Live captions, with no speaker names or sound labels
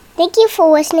Thank you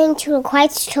for listening to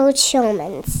Christ Church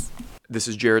Sermons. This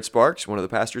is Jared Sparks, one of the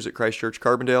pastors at Christ Church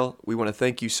Carbondale. We want to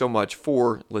thank you so much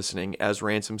for listening, as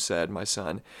Ransom said, my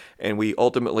son. And we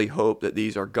ultimately hope that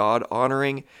these are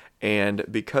God-honoring, and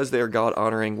because they are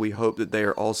God-honoring, we hope that they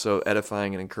are also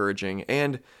edifying and encouraging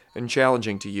and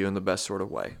challenging to you in the best sort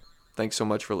of way. Thanks so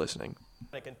much for listening. I'm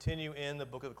going to continue in the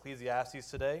book of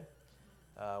Ecclesiastes today.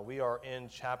 We are in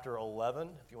chapter 11,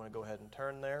 if you want to go ahead and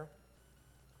turn there.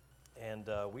 And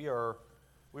we are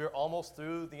almost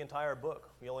through the entire book.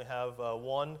 We only have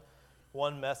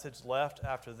one message left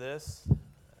after this.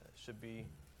 Should be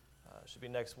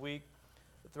next week.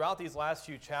 But throughout these last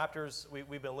few chapters,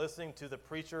 we've been listening to the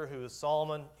preacher who is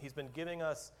Solomon. He's been giving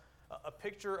us a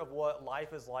picture of what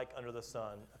life is like under the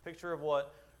sun, a picture of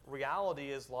what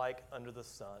reality is like under the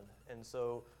sun. And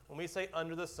so when we say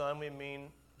under the sun, we mean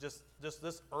just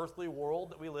this earthly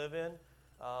world that we live in,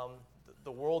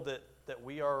 the world that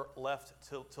we are left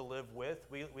to live with.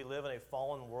 We live in a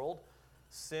fallen world.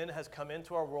 Sin has come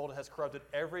into our world and has corrupted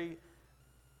every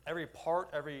part,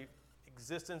 every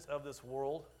existence of this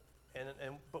world.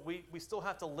 But we still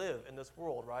have to live in this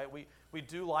world, right? We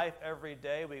do life every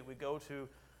day. We go to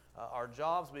our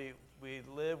jobs. We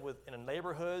live in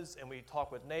neighborhoods, and we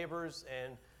talk with neighbors,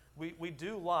 and we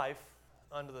do life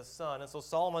under the sun. And so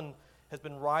Solomon has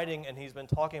been writing, and he's been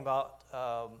talking about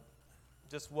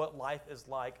just what life is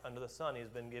like under the sun. He's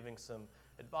been giving some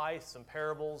advice, some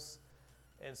parables,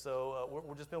 and so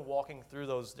we've just been walking through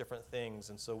those different things.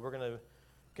 And so we're going to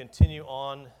continue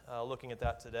on looking at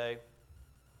that today.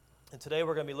 And today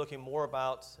we're going to be looking more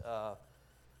about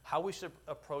how we should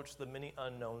approach the many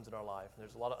unknowns in our life. And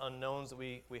there's a lot of unknowns that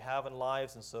we have in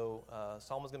lives, and so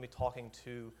Solomon's going to be talking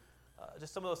to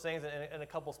just some of those things in a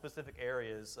couple specific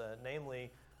areas,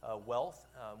 namely wealth,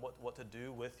 what to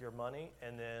do with your money,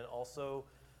 and then also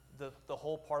the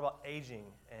whole part about aging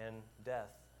and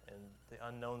death and the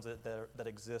unknowns that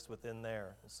exist within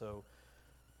there. And so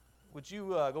would you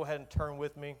go ahead and turn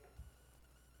with me?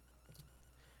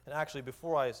 And actually,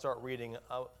 before I start reading,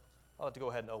 I'd like to go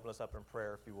ahead and open us up in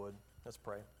prayer, if you would. Let's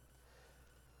pray.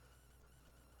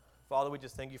 Father, we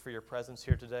just thank you for your presence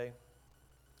here today.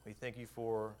 We thank you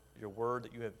for your word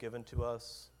that you have given to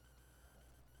us.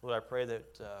 Lord, I pray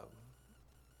that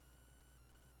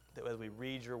as we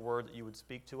read your word, that you would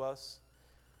speak to us.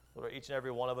 Lord, each and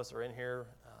every one of us are in here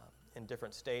in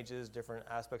different stages, different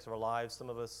aspects of our lives.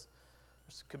 Some of us,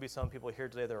 there could be some people here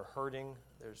today that are hurting.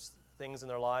 There's things in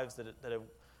their lives that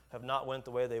have not went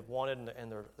the way they've wanted,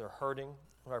 and they're hurting.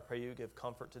 Lord, I pray you give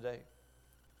comfort today.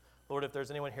 Lord, if there's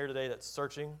anyone here today that's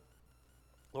searching,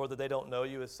 Lord, that they don't know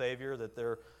you as Savior, that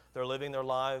they're living their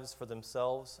lives for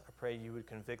themselves, I pray you would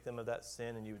convict them of that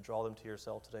sin and you would draw them to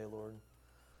yourself today, Lord.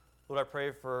 Lord, I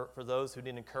pray for those who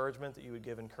need encouragement, that you would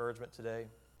give encouragement today.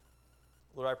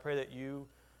 Lord, I pray that you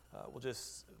will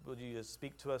you just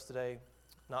speak to us today,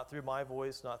 not through my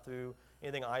voice, not through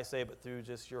anything I say, but through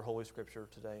just your Holy Scripture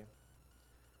today.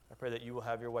 I pray that you will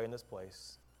have your way in this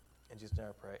place. In Jesus' name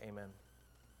I pray, amen.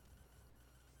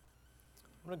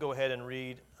 I'm going to go ahead and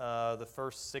read the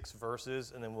first 6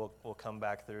 verses, and then we'll come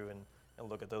back through and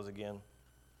look at those again.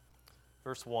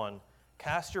 Verse 1,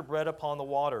 "Cast your bread upon the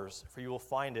waters, for you will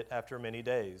find it after many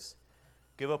days.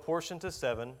 Give a portion to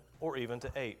 7, or even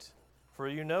to 8, for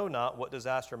you know not what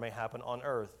disaster may happen on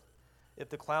earth. If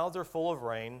the clouds are full of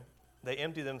rain, they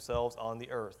empty themselves on the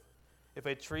earth. If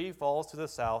a tree falls to the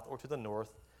south or to the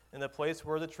north, in the place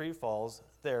where the tree falls,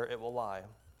 there it will lie.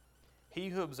 He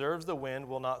who observes the wind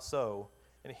will not sow,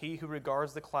 and he who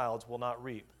regards the clouds will not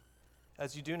reap.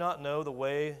 As you do not know the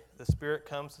way the Spirit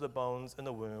comes to the bones in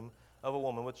the womb of a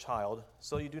woman with child,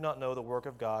 so you do not know the work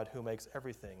of God who makes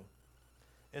everything.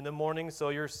 In the morning sow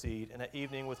your seed, and at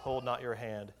evening withhold not your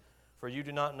hand, for you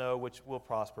do not know which will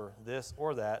prosper, this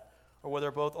or that, or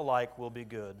whether both alike will be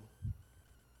good."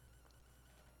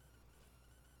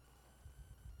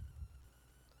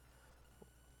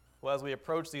 Well, as we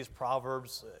approach these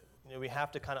proverbs, we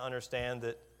have to kind of understand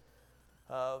that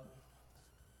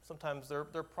sometimes they're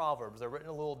proverbs. They're written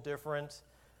a little different,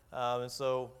 and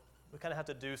so we kind of have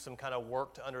to do some kind of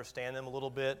work to understand them a little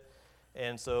bit.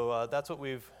 And so that's what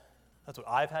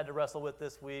I've had to wrestle with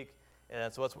this week,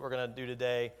 and so that's what we're going to do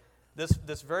today.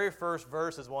 This very first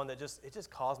verse is one that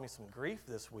just caused me some grief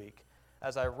this week.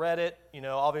 As I read it,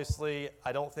 obviously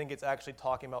I don't think it's actually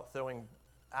talking about throwing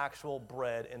actual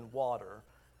bread in water.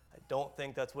 I don't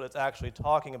think that's what it's actually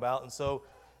talking about. And so,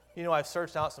 I've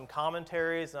searched out some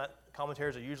commentaries, and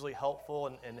commentaries are usually helpful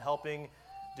in helping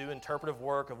do interpretive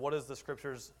work of what is the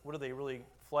scriptures, what are they really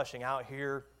fleshing out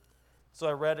here. So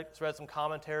I read some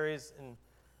commentaries, and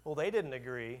well, they didn't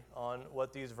agree on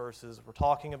what these verses were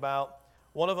talking about.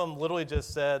 One of them literally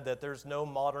just said that there's no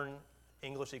modern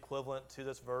English equivalent to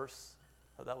this verse.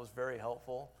 That was very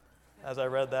helpful as I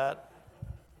read that.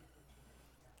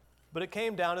 But it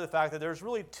came down to the fact that there's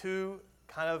really two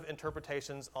kind of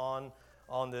interpretations on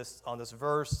this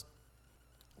verse.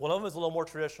 One of them is a little more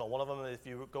traditional. One of them, if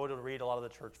you go to read a lot of the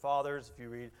church fathers, if you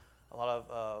read a lot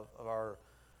of our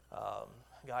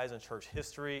guys in church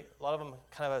history, a lot of them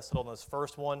kind of have settled on this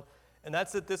first one, and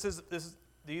that's that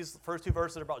these first two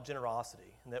verses are about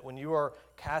generosity, and that when you are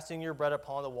casting your bread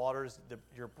upon the waters,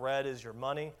 your bread is your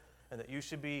money, and that you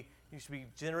should be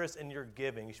generous in your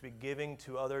giving. You should be giving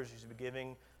to others. You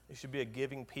should be a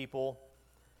giving people,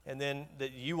 and then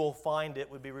that you will find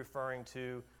it would be referring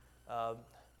to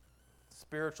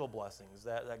spiritual blessings,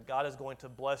 that God is going to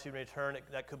bless you in return.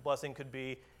 Blessing could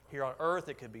be here on earth.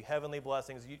 It could be heavenly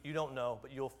blessings. You don't know,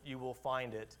 but you will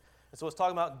find it. And so it's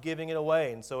talking about giving it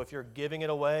away. And so if you're giving it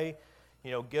away,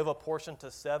 give a portion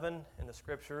to 7 in the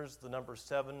scriptures. The number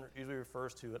 7 usually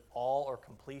refers to an all or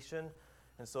completion.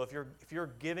 And so if you're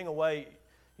giving away,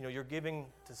 you're giving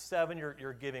to 7,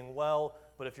 you're giving well.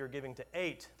 But if you're giving to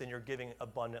 8, then you're giving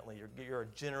abundantly. You're a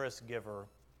generous giver.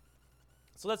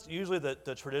 So that's usually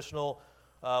the traditional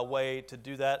way to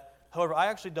do that. However, I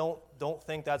actually don't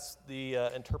think that's the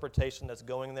interpretation that's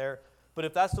going there. But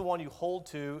if that's the one you hold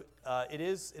to, it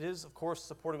is of course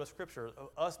supported with Scripture.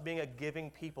 Us being a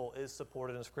giving people is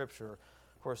supported in Scripture.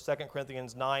 Of course, 2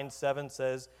 Corinthians 9:7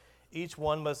 says, "Each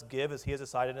one must give as he has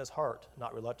decided in his heart,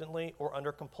 not reluctantly or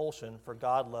under compulsion, for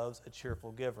God loves a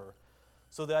cheerful giver."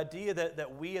 So the idea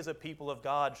that we as a people of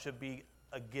God should be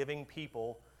a giving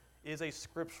people is a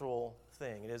scriptural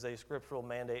thing. It is a scriptural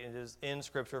mandate. It is in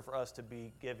Scripture for us to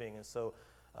be giving. And so,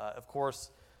 of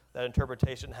course, that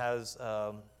interpretation has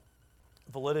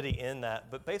validity in that.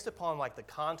 But based upon the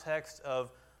context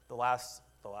of the last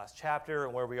chapter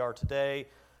and where we are today,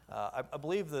 I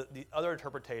believe the other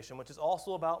interpretation, which is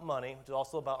also about money, which is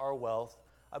also about our wealth,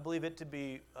 I believe it to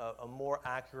be a more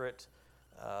accurate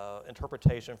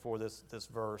interpretation for this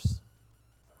verse.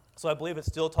 So I believe it's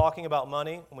still talking about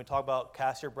money. When we talk about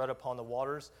cast your bread upon the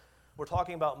waters, we're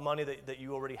talking about money that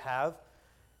you already have.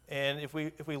 And if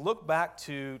we look back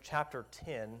to chapter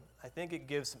 10, I think it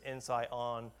gives some insight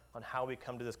on how we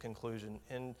come to this conclusion.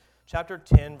 In chapter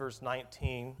 10, verse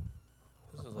 19,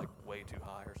 this is way too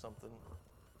high or something.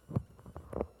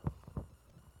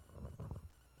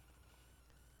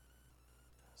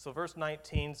 So verse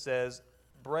 19 says,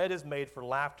 "Bread is made for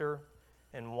laughter,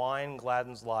 and wine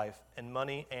gladdens life, and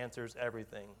money answers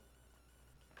everything."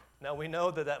 Now we know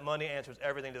that money answers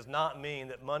everything does not mean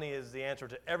that money is the answer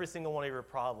to every single one of your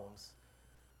problems.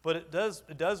 But it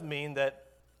does mean that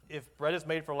if bread is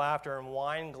made for laughter and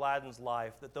wine gladdens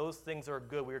life, that those things are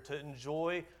good. We are to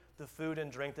enjoy the food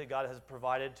and drink that God has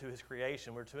provided to his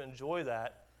creation. We're to enjoy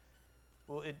that.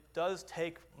 Well, it does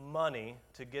take money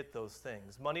to get those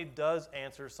things. Money does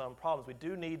answer some problems. We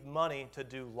do need money to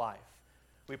do life.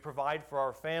 We provide for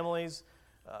our families.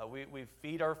 We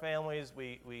feed our families.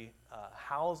 We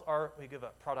give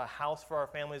a house for our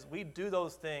families. We do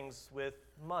those things with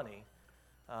money.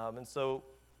 And so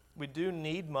we do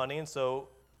need money. And so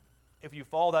if you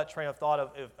follow that train of thought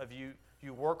of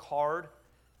you work hard,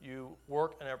 you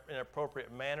work in an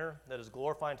appropriate manner that is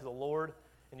glorifying to the Lord,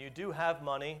 and you do have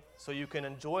money so you can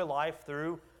enjoy life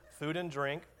through food and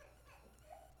drink,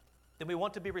 then we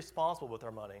want to be responsible with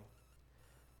our money.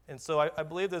 And so I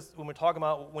believe this when we're talking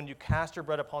about when you cast your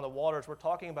bread upon the waters, we're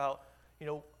talking about,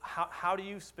 how do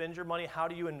you spend your money? How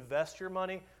do you invest your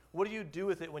money? What do you do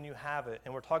with it when you have it?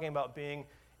 And we're talking about being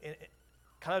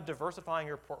kind of diversifying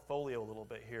your portfolio a little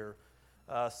bit here.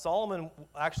 Solomon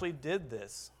actually did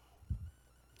this.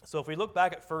 So if we look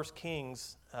back at 1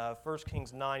 Kings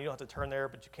 9, you don't have to turn there,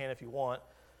 but you can if you want.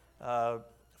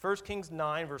 1 Kings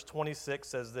 9, verse 26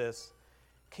 says this,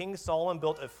 "King Solomon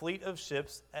built a fleet of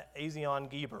ships at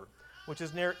Ezion-Geber, which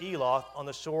is near Eloth on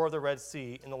the shore of the Red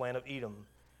Sea in the land of Edom.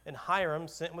 And Hiram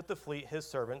sent with the fleet his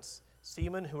servants,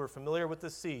 seamen who were familiar with the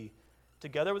sea,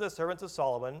 together with the servants of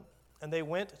Solomon, and they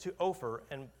went to Ophir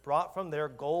and brought from there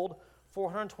gold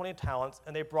 420 talents,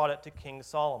 and they brought it to King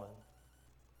Solomon."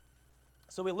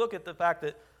 So we look at the fact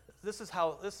that this is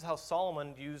how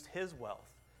Solomon used his wealth.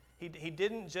 He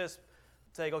didn't just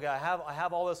say, okay, I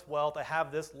have all this wealth, I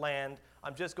have this land,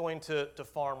 I'm just going to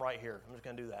farm right here. I'm just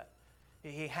going to do that.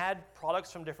 He had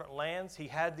products from different lands. He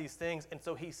had these things, and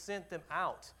so he sent them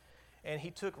out, and he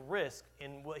took risk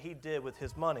in what he did with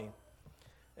his money.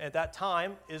 At that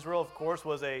time, Israel, of course,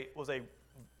 was a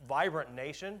vibrant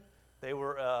nation. They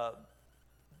were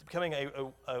becoming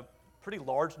a pretty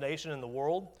large nation in the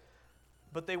world,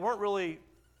 but they didn't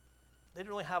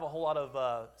really have a whole lot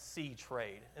of sea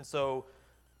trade. And so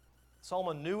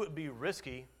Solomon knew it would be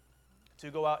risky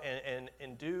to go out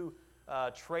and do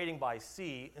trading by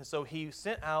sea, and so he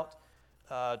sent out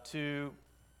to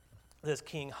this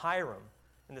King Hiram.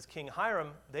 And this King Hiram,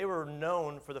 they were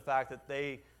known for the fact that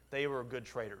they were good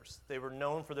traders. They were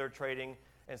known for their trading,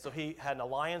 and so he had an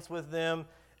alliance with them,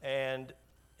 and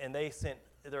they sent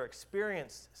their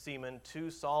experienced seamen to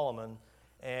Solomon,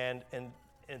 and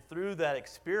through that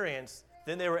experience,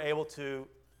 then they were able to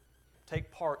take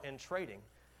part in trading.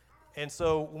 And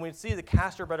so when we see the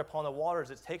cast your bread upon the waters,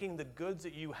 it's taking the goods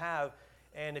that you have,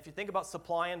 and if you think about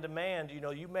supply and demand,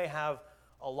 you may have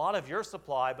a lot of your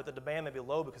supply, but the demand may be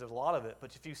low because there's a lot of it.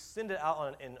 But if you send it out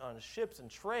on ships and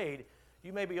trade,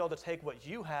 you may be able to take what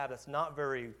you have that's not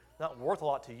worth a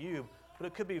lot to you, but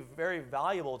it could be very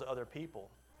valuable to other people.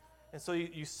 And so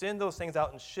you send those things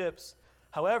out in ships.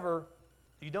 However,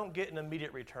 you don't get an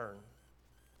immediate return.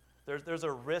 There's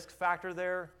a risk factor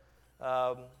there.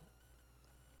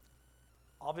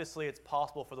 Obviously, it's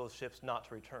possible for those ships not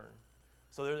to return.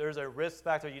 So there's a risk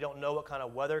factor. You don't know what kind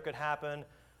of weather could happen,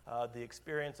 the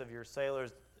experience of your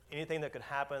sailors, anything that could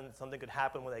happen. Something could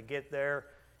happen when they get there,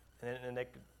 and they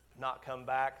could not come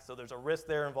back. So there's a risk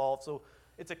there involved. So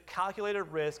it's a calculated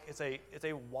risk. It's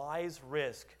a wise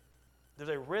risk. There's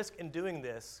a risk in doing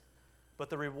this, but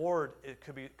the reward, it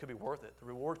could be worth it. The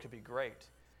reward could be great.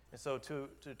 And so to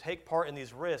take part in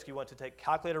these risks, you want to take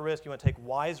calculated risk, you want to take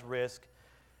wise risk,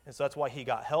 and so that's why he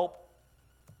got help.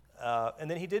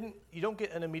 And then you don't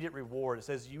get an immediate reward. It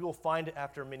says you will find it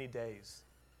after many days.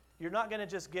 You're not going to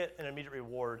just get an immediate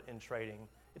reward in trading.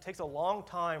 It takes a long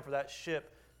time for that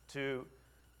ship to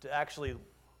actually,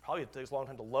 probably it takes a long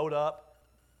time to load up,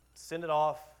 send it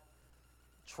off,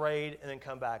 trade, and then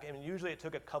come back. And usually it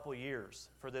took a couple years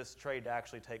for this trade to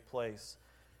actually take place.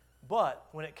 But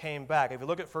when it came back, if you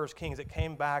look at 1 Kings, it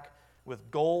came back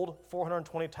with gold,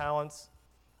 420 talents.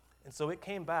 And so it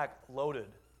came back loaded.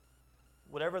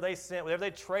 Whatever they sent, whatever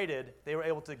they traded, they were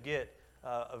able to get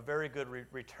a very good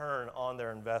return on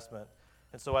their investment.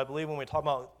 And so I believe when we talk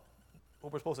about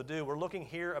what we're supposed to do, we're looking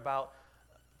here about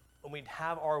when we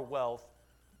have our wealth,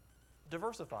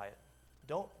 diversify it.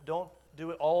 Don't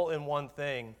do it all in one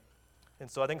thing. And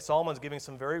so I think Solomon's giving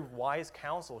some very wise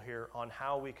counsel here on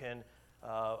how we can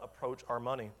approach our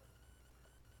money.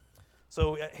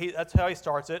 So that's how he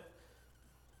starts it,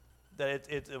 that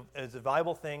it's a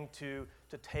valuable thing to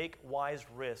take wise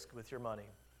risk with your money.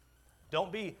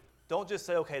 Don't just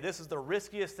say, okay, this is the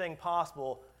riskiest thing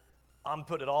possible, I'm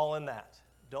putting it all in that.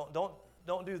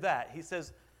 Don't do that. He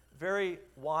says very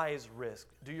wise risk.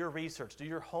 Do your research, do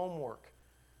your homework,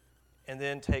 and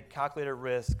then take calculated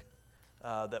risk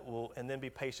and then be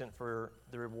patient for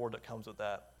the reward that comes with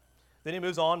that. Then he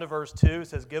moves on to verse 2. It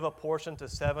says, give a portion to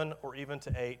 7 or even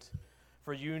to 8,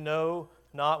 for you know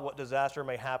not what disaster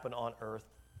may happen on earth.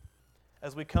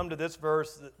 As we come to this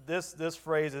verse, this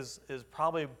phrase is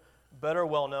probably better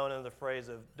well known than the phrase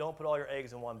of don't put all your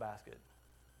eggs in one basket.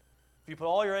 If you put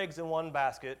all your eggs in one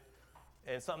basket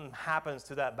and something happens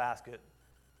to that basket,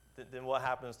 then what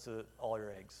happens to all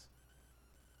your eggs?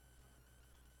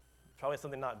 Probably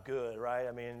something not good, right?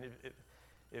 I mean,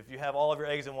 if you have all of your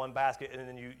eggs in one basket and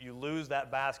then you lose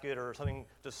that basket or something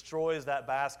destroys that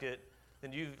basket,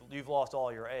 then you've lost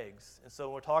all your eggs. And so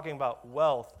when we're talking about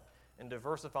wealth and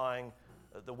diversifying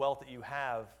the wealth that you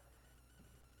have,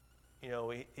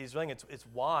 he's saying it's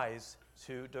wise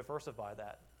to diversify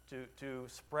that, to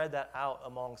spread that out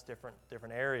amongst different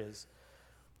areas.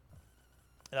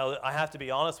 Now, I have to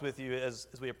be honest with you as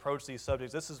we approach these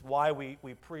subjects. This is why we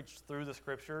preach through the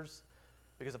scriptures,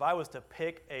 because if I was to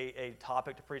pick a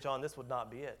topic to preach on, this would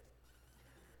not be it.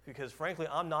 Because frankly,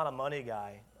 I'm not a money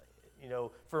guy.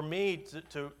 For me,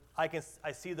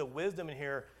 I see the wisdom in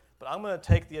here, but I'm going to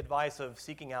take the advice of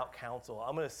seeking out counsel.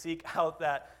 I'm going to seek out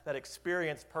that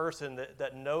experienced person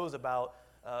that knows about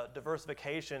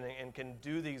diversification and can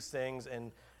do these things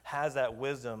and has that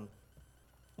wisdom.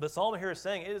 But Solomon here is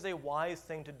saying it is a wise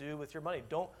thing to do with your money.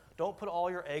 Don't put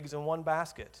all your eggs in one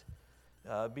basket.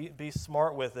 Be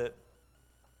smart with it.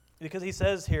 Because he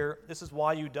says here, this is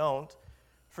why you don't,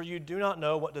 for you do not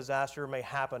know what disaster may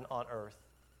happen on earth.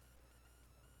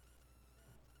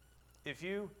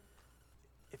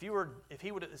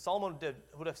 Solomon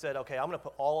would have said, okay, I'm going to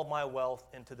put all of my wealth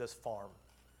into this farm.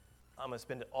 I'm going to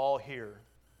spend it all here.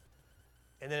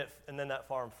 And then that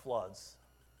farm floods.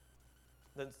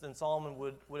 Then Solomon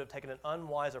would have taken an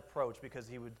unwise approach because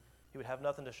he would have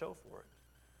nothing to show for it.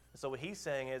 And so what he's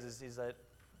saying is that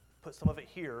put some of it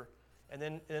here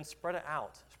and then spread it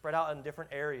out. Spread out in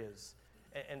different areas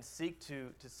and seek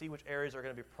to see which areas are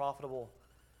going to be profitable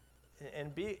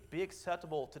and be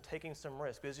acceptable to taking some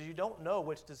risk, because you don't know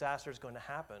which disaster is going to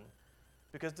happen,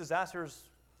 because disasters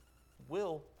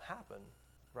will happen,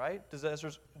 right?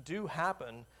 Disasters do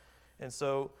happen. And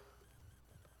so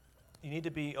you need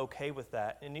to be okay with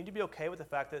that. You need to be okay with the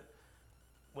fact that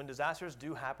when disasters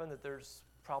do happen, that there's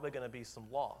probably going to be some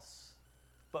loss.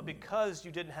 But because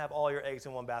you didn't have all your eggs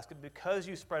in one basket, because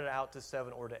you spread it out to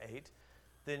 7 or to 8,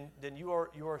 then you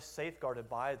are safeguarded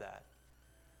by that.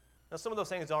 Now, some of those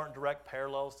things aren't direct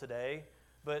parallels today,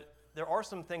 but there are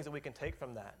some things that we can take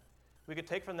from that. We could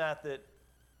take from that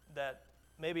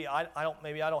maybe I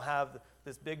don't have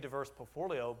this big diverse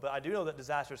portfolio, but I do know that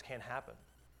disasters can happen.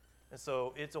 And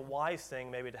so it's a wise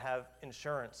thing maybe to have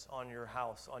insurance on your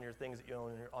house, on your things that you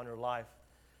own, on your life.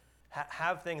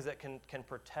 Have things that can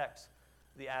protect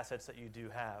the assets that you do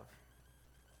have.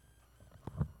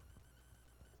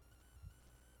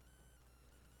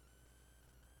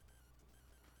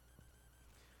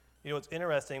 You know, what's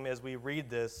interesting as we read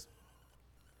this,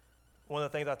 one of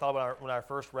the things I thought about when I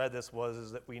first read this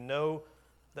is that we know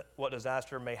that what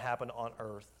disaster may happen on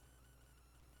earth.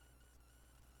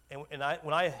 And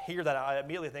when I hear that, I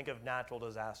immediately think of natural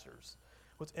disasters.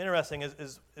 What's interesting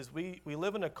is we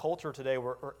live in a culture today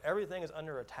where everything is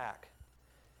under attack.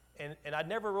 And I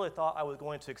never really thought I was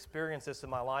going to experience this in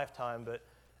my lifetime, but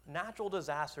natural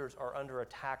disasters are under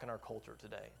attack in our culture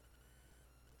today.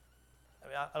 I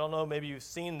mean, I don't know, maybe you've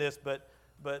seen this, but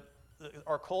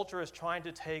our culture is trying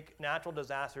to take natural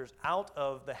disasters out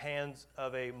of the hands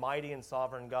of a mighty and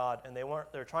sovereign God, and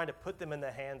they're trying to put them in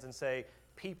the hands and say,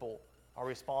 people are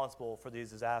responsible for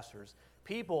these disasters.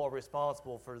 People are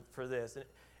responsible for this.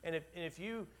 And if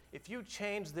you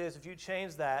change this, if you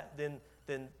change that,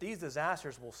 then these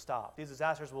disasters will stop. These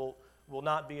disasters will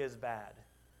not be as bad.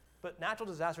 But natural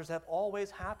disasters have always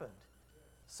happened.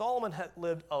 Solomon had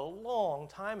lived a long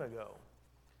time ago,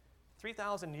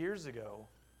 3,000 years ago,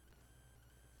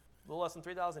 a little less than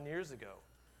 3,000 years ago.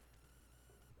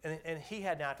 And he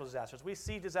had natural disasters. We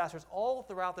see disasters all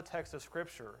throughout the text of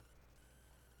Scripture.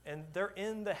 And they're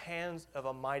in the hands of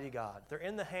a mighty God. They're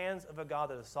in the hands of a God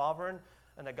that is sovereign,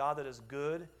 and a God that is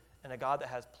good, and a God that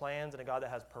has plans, and a God that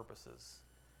has purposes.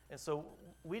 And so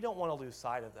we don't want to lose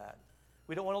sight of that.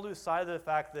 We don't want to lose sight of the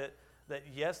fact that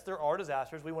yes, there are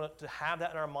disasters. We want to have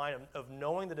that in our mind of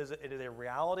knowing that it is a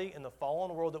reality in the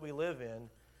fallen world that we live in.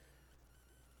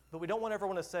 But we don't want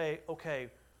everyone to say, okay,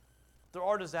 there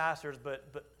are disasters,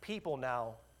 but people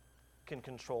now can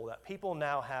control that. People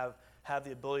now have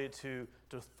the ability to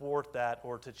thwart that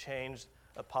or to change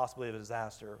a possibility of a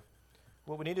disaster.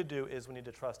 What we need to do is we need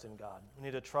to trust in God. We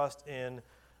need to trust in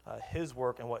His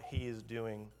work and what He is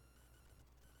doing.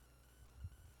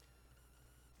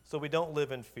 So we don't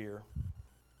live in fear,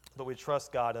 but we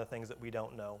trust God in the things that we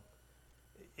don't know.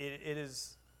 It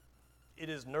is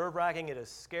nerve-wracking, it is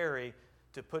scary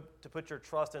to put your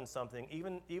trust in something,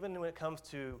 even when it comes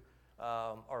to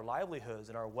our livelihoods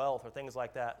and our wealth or things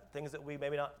like that, things that we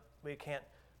can't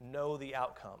know the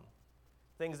outcome,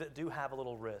 things that do have a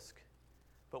little risk.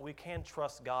 But we can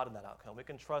trust God in that outcome. We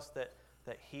can trust that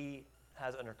He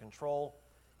has it under control.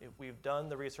 If we've done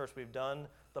the research, we've done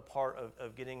the part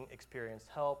of getting experienced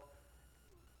help,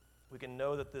 we can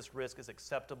know that this risk is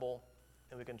acceptable,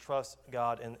 and we can trust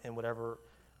God in whatever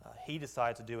He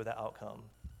decides to do with that outcome.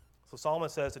 So Solomon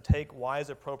says to take wise,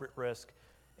 appropriate risk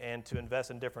and to invest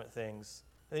in different things.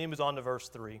 And then he moves on to verse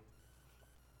 3.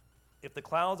 If the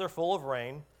clouds are full of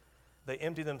rain, they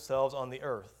empty themselves on the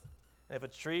earth. And if a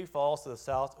tree falls to the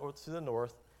south or to the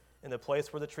north, in the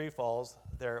place where the tree falls,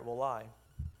 there it will lie.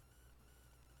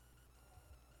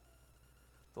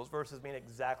 Those verses mean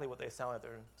exactly what they sound like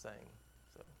they're saying.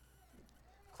 So,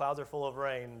 clouds are full of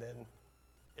rain, then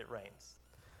it rains.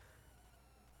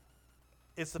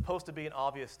 It's supposed to be an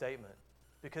obvious statement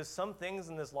because some things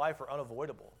in this life are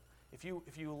unavoidable. If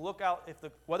you look out, if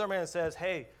the weatherman says,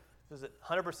 hey, there's a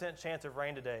 100% chance of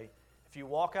rain today, if you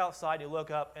walk outside and you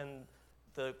look up and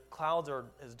the clouds are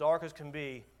as dark as can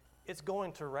be, it's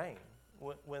going to rain.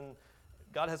 When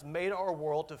God has made our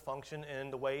world to function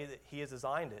in the way that He has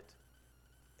designed it,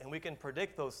 and we can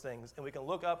predict those things, and we can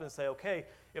look up and say, okay,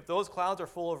 if those clouds are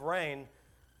full of rain,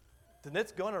 then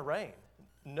it's going to rain.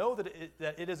 Know that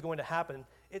it is going to happen.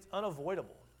 It's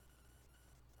unavoidable.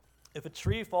 If a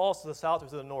tree falls to the south or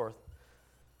to the north,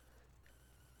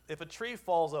 if a tree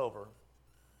falls over,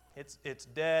 it's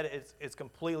dead, it's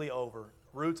completely over.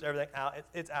 Roots, everything out,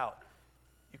 it's out.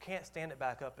 You can't stand it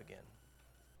back up again.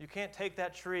 You can't take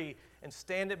that tree and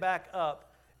stand it back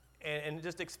up and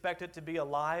just expect it to be a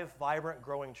live, vibrant,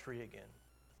 growing tree again.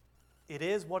 It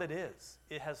is what it is.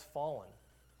 It has fallen.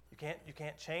 You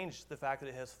can't change the fact that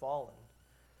it has fallen.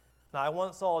 Now, I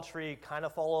once saw a tree kind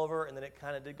of fall over, and then it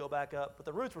kind of did go back up, but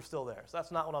the roots were still there, so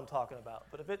that's not what I'm talking about.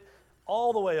 But if it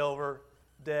all the way over,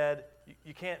 dead,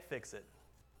 you can't fix it.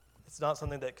 It's not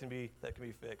something that can be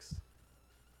fixed.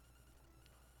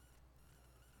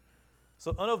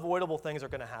 So unavoidable things are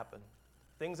going to happen.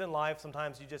 Things in life,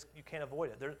 sometimes you can't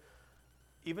avoid it.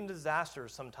 Even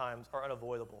disasters sometimes are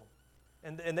unavoidable.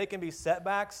 And they can be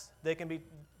setbacks. There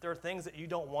are things that you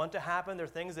don't want to happen. There are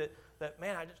things that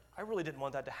man, I really didn't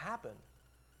want that to happen.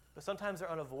 But sometimes they're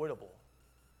unavoidable.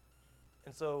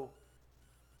 And so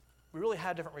we really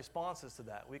have different responses to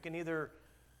that. We can either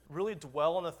really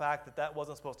dwell on the fact that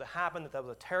wasn't supposed to happen, that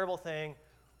was a terrible thing,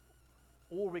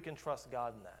 or we can trust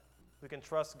God in that. We can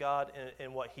trust God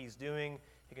in what He's doing.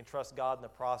 We can trust God in the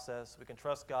process. We can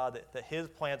trust God that His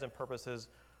plans and purposes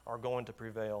are going to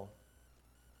prevail.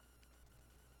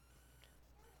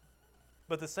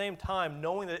 But at the same time,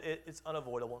 knowing that it's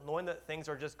unavoidable, knowing that things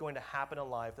are just going to happen in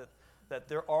life, that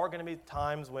there are going to be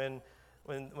times when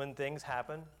things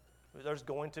happen. There's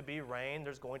going to be rain,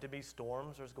 there's going to be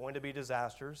storms, there's going to be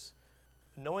disasters.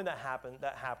 Knowing that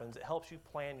happens, it helps you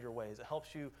plan your ways. It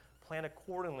helps you plan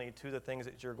accordingly to the things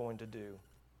that you're going to do.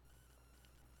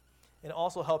 It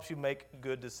also helps you make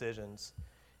good decisions.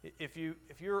 If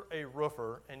you're a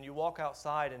roofer and you walk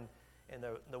outside and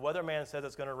the weatherman says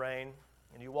it's going to rain,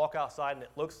 and you walk outside and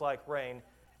it looks like rain,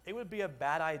 it would be a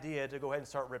bad idea to go ahead and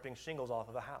start ripping shingles off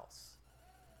of a house.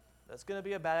 That's going to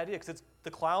be a bad idea because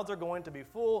the clouds are going to be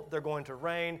full, they're going to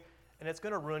rain, and it's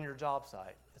going to ruin your job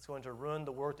site. It's going to ruin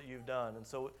the work that you've done. And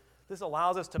so this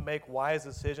allows us to make wise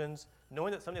decisions,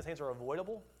 knowing that some of these things are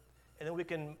avoidable, and then we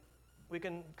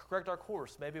can correct our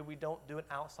course. Maybe we don't do an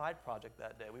outside project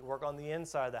that day. We work on the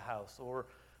inside of the house, or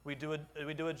we do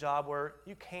a job where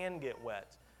you can get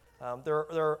wet. There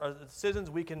are decisions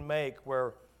we can make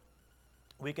where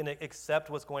we can accept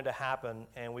what's going to happen,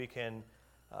 and we can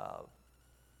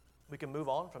move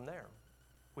on from there.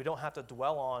 We don't have to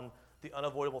dwell on the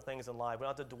unavoidable things in life. We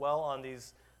don't have to dwell on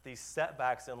these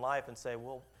setbacks in life and say,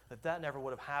 well, if that never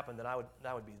would have happened, then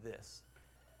that would be this.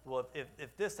 Well,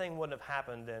 if this thing wouldn't have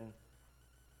happened, then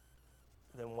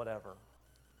whatever.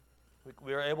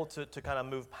 We are able to kind of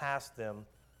move past them.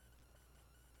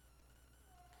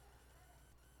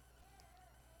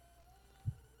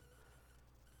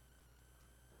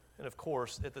 And of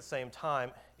course, at the same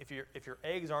time, if your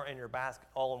eggs aren't in your basket,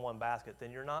 all in one basket, then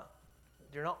you're not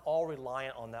all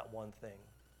reliant on that one thing.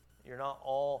 You're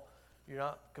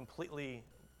not completely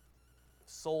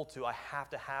sold to, I have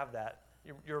to have that.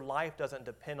 Your life doesn't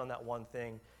depend on that one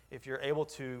thing. If you're able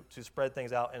to spread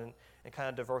things out and kind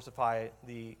of diversify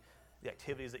the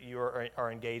activities that you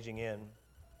are engaging in.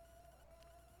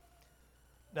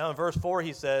 Now in verse 4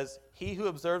 he says, "He who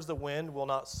observes the wind will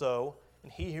not sow,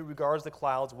 and he who regards the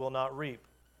clouds will not reap."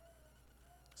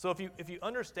 So if you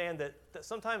understand that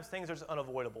sometimes things are just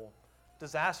unavoidable,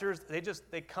 disasters,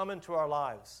 they come into our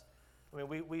lives. I mean,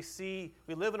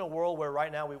 we live in a world where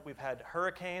right now we've had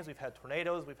hurricanes, we've had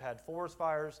tornadoes, we've had forest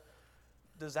fires.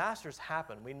 Disasters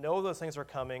happen. We know those things are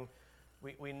coming.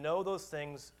 We know those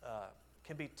things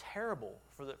can be terrible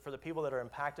for the people that are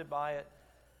impacted by it.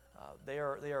 They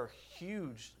are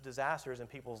huge disasters in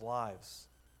people's lives.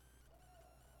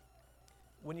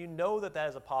 When you know that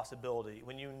is a possibility,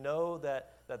 when you know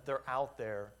that they're out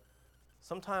there,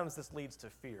 sometimes this leads to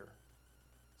fear.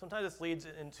 Sometimes this leads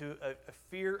into a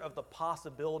fear of the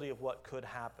possibility of what could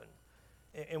happen.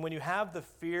 And when you have the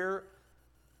fear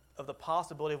of the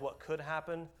possibility of what could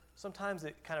happen, sometimes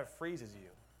it kind of freezes you.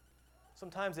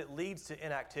 Sometimes it leads to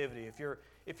inactivity.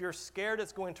 If you're scared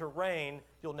it's going to rain,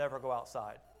 you'll never go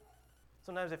outside.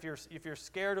 Sometimes if you're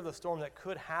scared of the storm that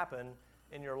could happen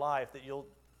in your life, that you'll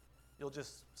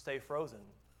just stay frozen.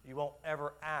 You won't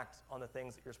ever act on the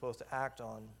things that you're supposed to act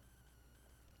on.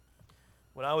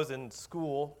 When I was in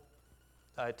school,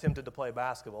 I attempted to play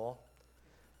basketball.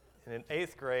 And in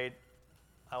 8th grade,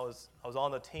 I was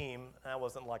on the team, and I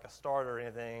wasn't like a starter or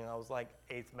anything. I was like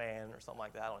 8th man or something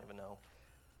like that. I don't even know.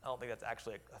 I don't think that's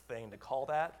actually a thing to call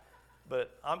that,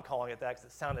 but I'm calling it that because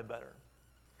it sounded better.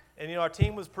 And our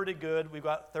team was pretty good. We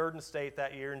got 3rd in state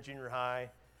that year in junior high.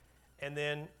 And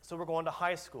then, so we're going to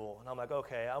high school. And I'm like,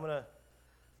 okay, I'm gonna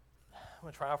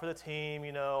try out for the team.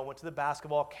 Went to the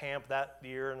basketball camp that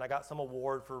year, and I got some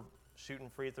award for shooting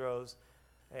free throws.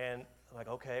 And I'm like,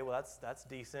 okay, well, that's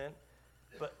decent.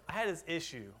 But I had this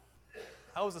issue.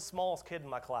 I was the smallest kid in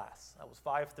my class. I was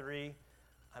 5'3".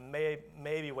 I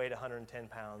maybe weighed 110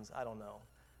 pounds. I don't know.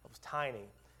 I was tiny.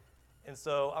 And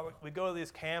so we go to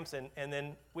these camps, and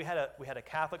then we had a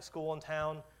Catholic school in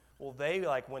town. Well, they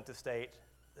went to state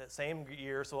that same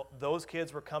year, so those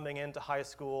kids were coming into high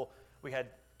school. We had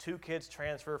 2 kids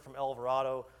transfer from El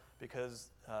Dorado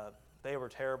because they were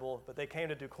terrible, but they came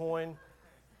to DuQuoin.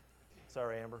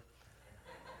 Sorry, Amber.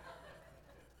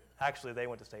 Actually, they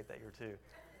went to state that year too.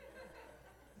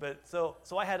 But so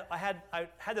I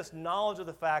had this knowledge of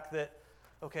the fact that,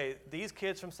 okay, these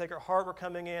kids from Sacred Heart were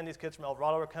coming in, these kids from El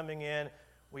Dorado were coming in.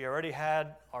 We already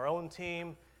had our own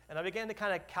team, and I began to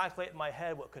kind of calculate in my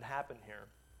head what could happen here.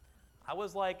 I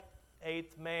was like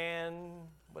eighth man,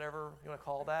 whatever you want to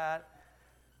call that.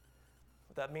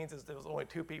 What that means is there was only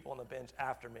 2 people on the bench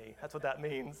after me. That's what that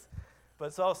means.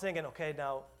 But so I was thinking, okay,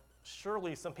 now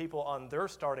surely some people on their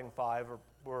starting 5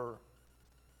 were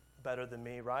better than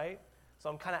me, right? So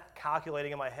I'm kind of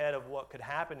calculating in my head of what could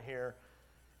happen here.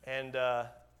 And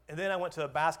then I went to a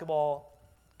basketball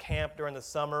camp during the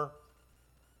summer,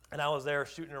 and I was there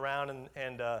shooting around,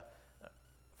 and for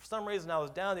some reason I was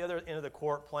down the other end of the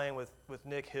court playing with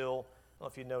Nick Hill. I don't know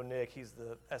if you know Nick. He's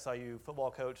the SIU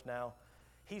football coach now.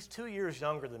 He's 2 years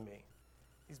younger than me.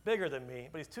 He's bigger than me,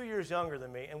 but he's 2 years younger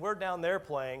than me, and we're down there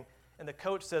playing, and the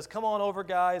coach says, "Come on over,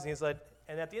 guys." And he's like,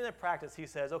 and at the end of practice, he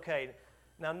says, "Okay,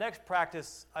 now next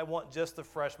practice, I want just the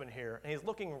freshmen here." And he's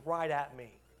looking right at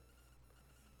me.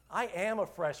 I am a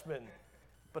freshman,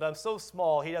 but I'm so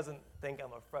small, he doesn't think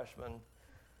I'm a freshman.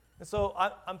 And so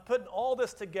I'm putting all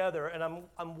this together, and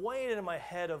I'm weighing it in my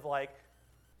head of like,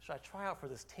 should I try out for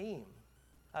this team?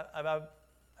 I've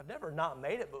never not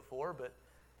made it before,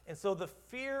 and so the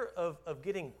fear of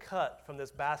getting cut from this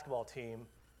basketball team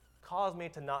caused me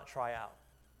to not try out.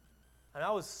 And I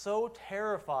was so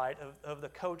terrified of the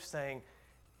coach saying,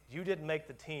 "You didn't make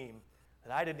the team,"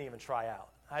 that I didn't even try out.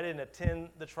 I didn't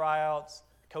attend the tryouts.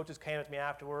 Coaches came up to me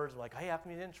afterwards, like, "Hey, how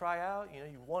come you didn't try out? You know,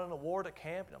 you won an award at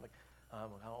camp." And I'm like, I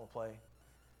don't want to play.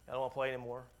 I don't want to play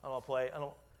anymore. I don't want to play. I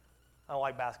don't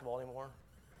like basketball anymore.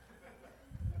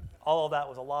 All of that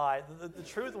was a lie. The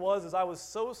truth was I was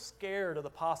so scared of the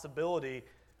possibility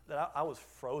that I was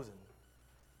frozen.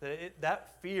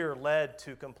 That fear led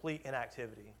to complete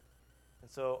inactivity. And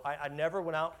so I never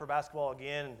went out for basketball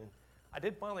again. And I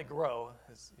did finally grow,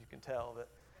 as you can tell.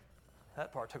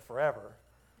 That part took forever.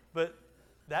 But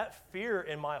that fear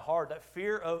in my heart, that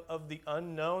fear of the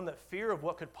unknown, that fear of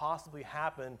what could possibly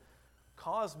happen,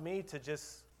 caused me to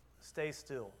just stay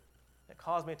still. It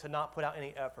caused me to not put out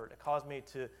any effort. It caused me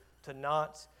to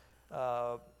not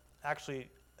actually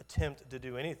attempt to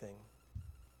do anything.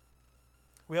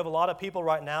 We have a lot of people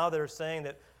right now that are saying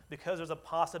that because there's a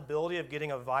possibility of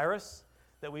getting a virus,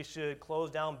 that we should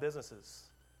close down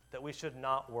businesses, that we should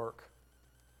not work.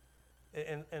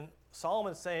 And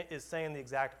Solomon is saying the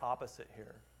exact opposite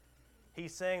here.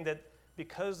 He's saying that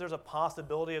because there's a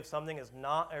possibility of something is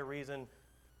not a reason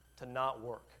to not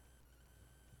work.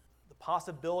 The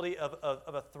possibility of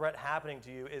a threat happening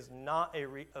to you is not a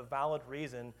valid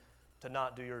reason to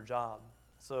not do your job.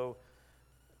 So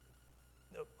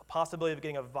a possibility of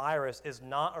getting a virus is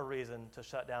not a reason to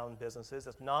shut down businesses.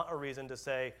 It's not a reason to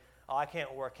say, "Oh, I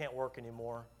can't work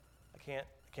anymore. I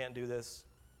can't do this."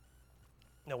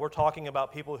 Now, we're talking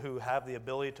about people who have the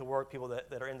ability to work, people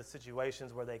that are in the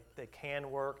situations where they can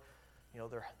work. You know,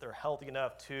 they're healthy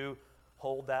enough to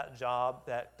hold that job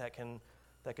that can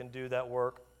do that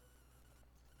work.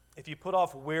 If you put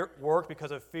off work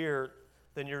because of fear,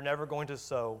 then you're never going to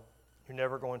sow. You're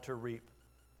never going to reap.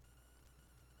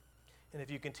 And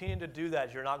if you continue to do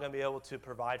that, you're not going to be able to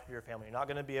provide for your family. You're not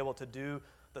going to be able to do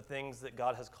the things that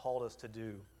God has called us to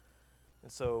do.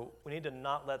 And so we need to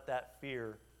not let that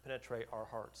fear penetrate our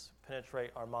hearts, penetrate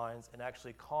our minds, and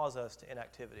actually cause us to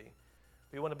inactivity.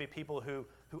 We want to be people who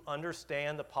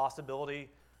understand the possibility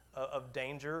of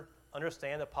danger,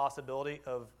 understand the possibility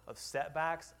of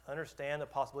setbacks, understand the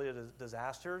possibility of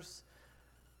disasters,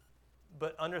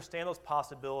 but understand those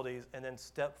possibilities and then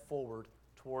step forward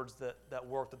towards that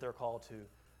work that they're called to.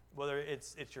 Whether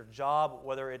it's your job,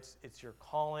 whether it's your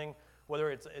calling,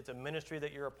 whether it's a ministry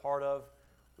that you're a part of.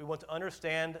 We want to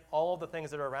understand all of the things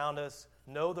that are around us,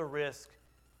 know the risk,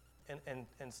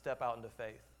 and step out into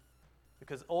faith.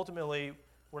 Because ultimately,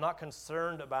 we're not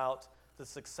concerned about the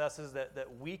successes that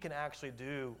we can actually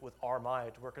do with our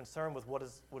might. We're concerned with what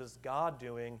is God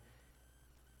doing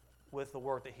with the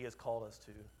work that He has called us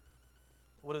to.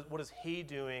 What is He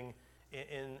doing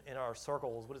in our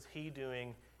circles? What is He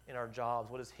doing in our jobs?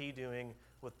 What is He doing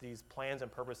with these plans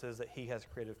and purposes that He has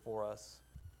created for us?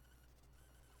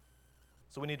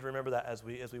 So we need to remember that as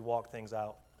we walk things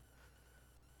out.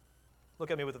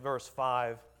 Look at me with verse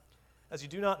 5. As you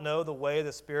do not know the way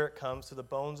the Spirit comes to the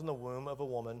bones in the womb of a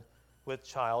woman with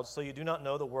child, so you do not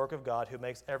know the work of God who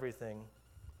makes everything.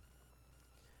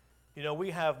 You know,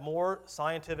 we have more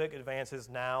scientific advances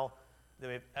now than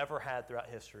we've ever had throughout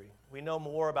history. We know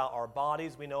more about our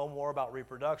bodies. We know more about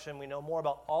reproduction. We know more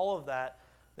about all of that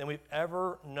than we've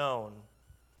ever known.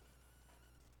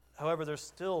 However, there's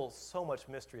still so much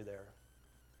mystery there.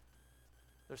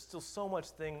 There's still so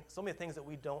many things that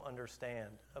we don't understand.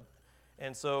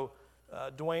 And so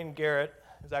Dwayne Garrett,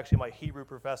 who's actually my Hebrew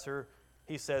professor,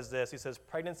 he says this. He says,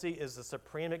 pregnancy is the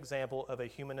supreme example of a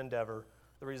human endeavor,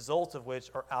 the results of which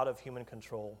are out of human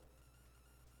control.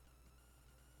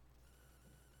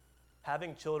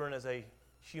 Having children is a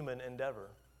human endeavor,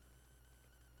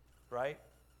 right?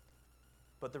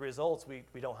 But the results we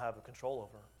don't have control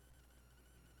over.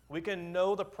 We can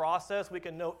know the process. We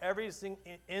can know everything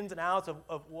ins and outs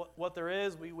of what there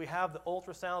is. We have the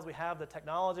ultrasounds. We have the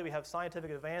technology. We have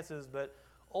scientific advances. But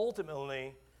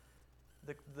ultimately,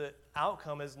 the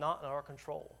outcome is not in our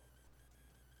control.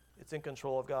 It's in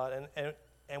control of God.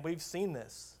 And we've seen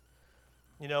this.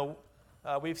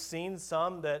 We've seen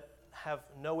some that have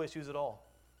no issues at all.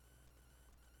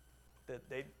 That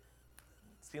they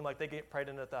seem like they get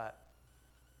pregnant at that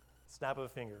snap of a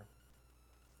finger.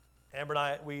 Amber and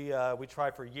I, we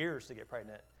tried for years to get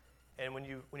pregnant. And when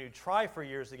you try for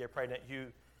years to get pregnant,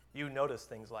 you notice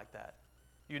things like that.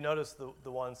 You notice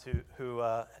the ones who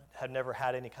have never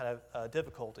had any kind of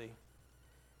difficulty.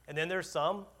 And then there's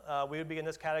some, we would be in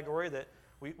this category that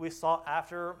we sought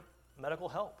after medical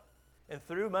help. And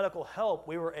through medical help,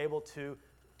 we were able to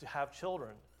have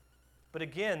children. But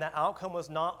again, that outcome was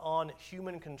not on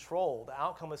human control. The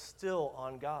outcome was still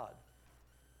on God.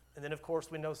 And then, of course,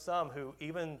 we know some who,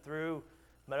 even through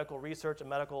medical research and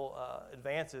medical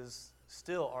advances,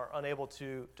 still are unable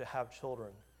to have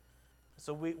children.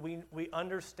 So we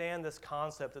understand this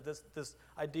concept that this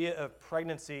idea of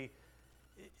pregnancy,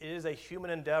 it is a human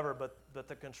endeavor, but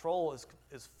the control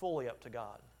is fully up to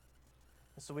God.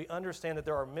 And so we understand that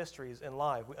there are mysteries in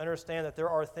life. We understand that there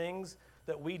are things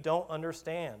that we don't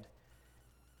understand.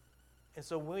 And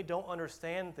so when we don't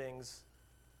understand things,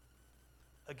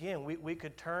 again, we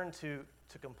could turn to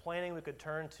complaining. We could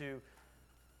turn to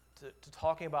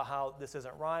talking about how this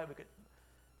isn't right.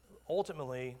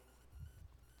 Ultimately,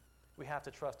 we have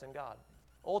to trust in God.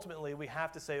 Ultimately, we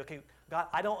have to say, okay, God,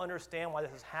 I don't understand why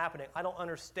this is happening. I don't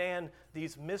understand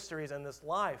these mysteries in this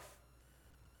life.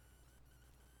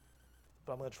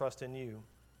 But I'm going to trust in you.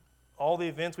 All the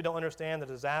events we don't understand, the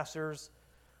disasters,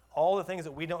 all the things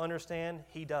that we don't understand,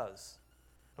 he does.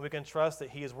 And we can trust that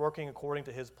he is working according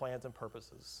to his plans and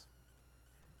purposes.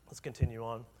 Let's continue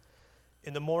on.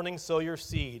 In the morning sow your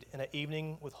seed, and at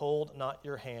evening withhold not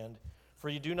your hand, for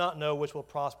you do not know which will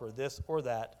prosper, this or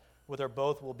that, whether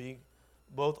both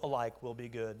alike will be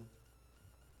good.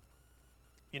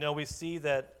 We see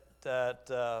that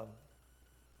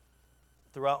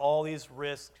throughout all these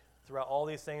risks, throughout all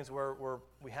these things where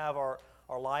we have our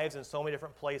lives in so many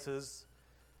different places,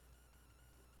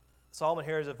 Solomon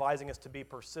here is advising us to be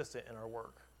persistent in our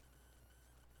work.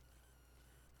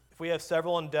 If we have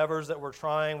several endeavors that we're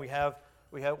trying,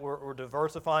 we're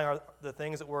diversifying the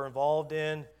things that we're involved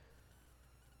in,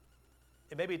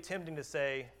 it may be tempting to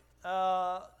say,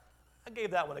 I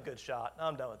gave that one a good shot.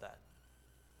 I'm done with that.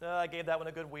 I gave that one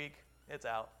a good week. It's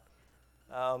out.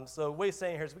 So what he's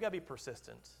saying here is we got to be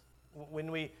persistent. When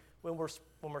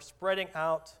we're spreading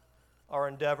out our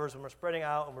endeavors, when we're spreading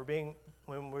out, and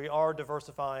when we are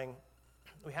diversifying,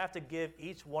 we have to give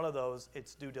each one of those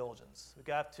its due diligence.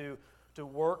 We have to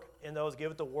work in those,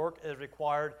 give it the work as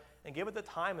required, and give it the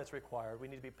time that's required. We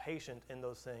need to be patient in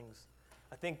those things.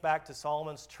 I think back to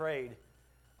Solomon's trade.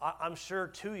 I'm sure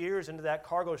 2 years into that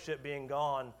cargo ship being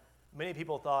gone, many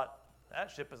people thought,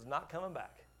 that ship is not coming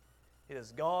back. It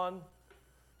is gone.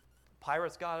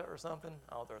 Pirates got it or something.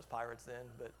 I don't know if there was pirates then,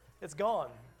 but it's gone.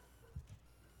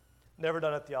 Never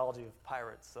done a theology of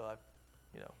pirates, so I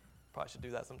probably should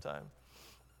do that sometime.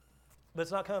 But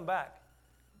it's not coming back.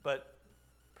 But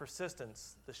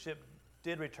persistence, the ship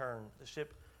did return. The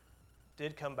ship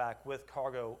did come back with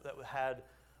cargo that had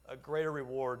a greater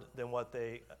reward than what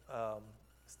they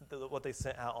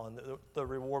sent out on. The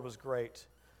reward was great.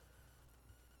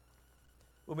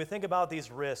 When we think about these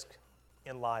risks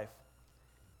in life,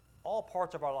 all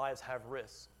parts of our lives have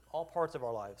risks. All parts of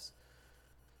our lives.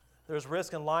 There's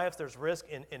risk in life. There's risk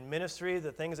in ministry,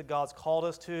 the things that God's called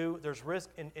us to. There's risk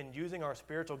in using our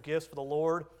spiritual gifts for the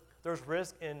Lord. There's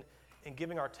risk in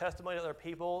giving our testimony to other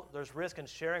people. There's risk in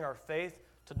sharing our faith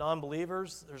to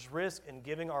non-believers. There's risk in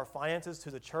giving our finances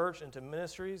to the church and to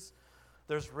ministries.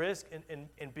 There's risk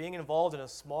in being involved in a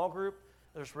small group.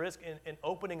 There's risk in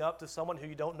opening up to someone who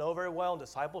you don't know very well in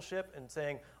discipleship and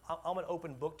saying, I'm an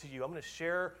open book to you. I'm going to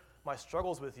share my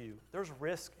struggles with you. There's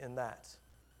risk in that.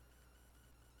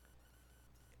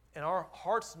 And our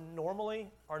hearts normally,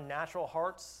 our natural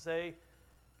hearts say,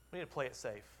 we need to play it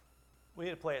safe. We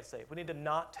need to play it safe. We need to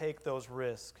not take those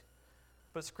risks.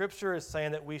 But Scripture is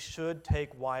saying that we should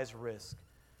take wise risk.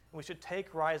 And we should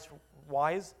take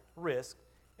wise risk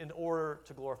in order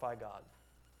to glorify God.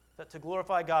 that to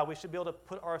glorify God, we should be able to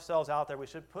put ourselves out there. We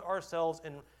should put ourselves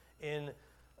in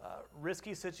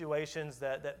risky situations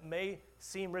that may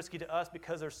seem risky to us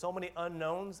because there's so many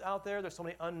unknowns out there. There's so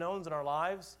many unknowns in our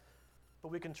lives. But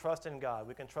we can trust in God.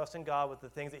 We can trust in God with the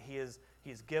things that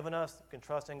He's given us. We can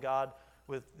trust in God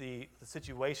with the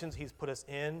situations He's put us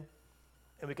in.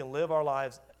 And we can live our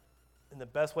lives in the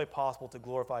best way possible to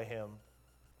glorify Him.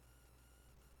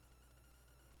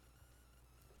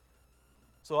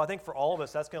 So I think for all of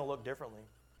us, that's going to look differently.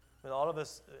 I mean, all of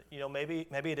us, maybe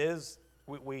it is,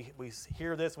 we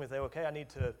hear this and we think, okay, I need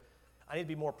to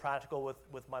be more practical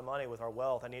with my money, with our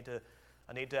wealth. I need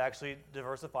to actually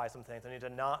diversify some things. I need to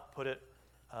not put it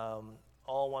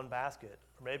all in one basket.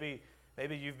 Or maybe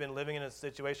you've been living in a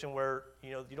situation where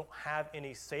you don't have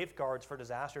any safeguards for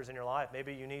disasters in your life.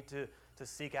 Maybe you need to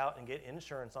seek out and get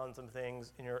insurance on some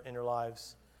things in your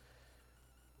lives.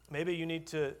 Maybe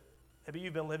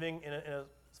you've been living in a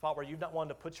spot where you've not wanted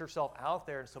to put yourself out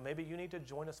there, and so maybe you need to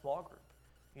join a small group.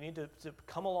 You need to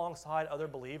come alongside other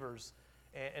believers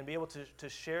and be able to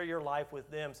share your life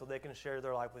with them so they can share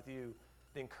their life with you,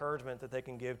 the encouragement that they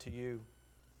can give to you.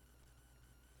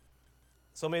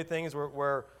 So many things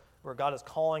where God is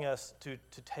calling us to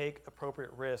take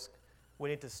appropriate risk. We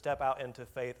need to step out into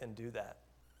faith and do that.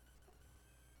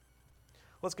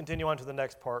 Let's continue on to the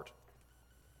next part.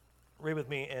 Read with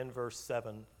me in verse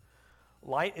 7.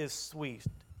 Light is sweet,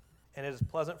 and it is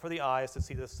pleasant for the eyes to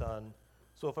see the sun.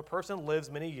 So if a person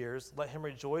lives many years, let him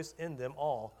rejoice in them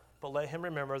all, but let him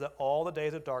remember that all the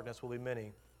days of darkness will be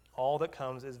many. All that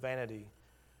comes is vanity.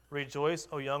 Rejoice,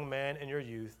 O young man, in your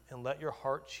youth, and let your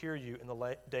heart cheer you in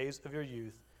the days of your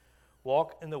youth.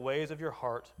 Walk in the ways of your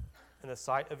heart, in the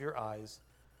sight of your eyes.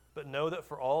 But know that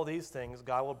for all these things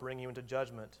God will bring you into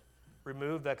judgment.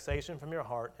 Remove vexation from your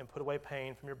heart, and put away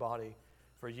pain from your body,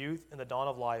 for youth and the dawn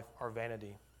of life are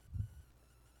vanity.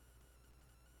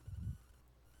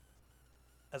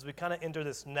 As we kind of enter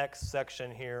this next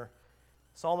section here,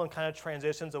 Solomon kind of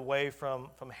transitions away from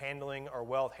handling our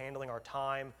wealth, handling our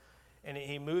time, and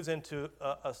he moves into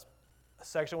a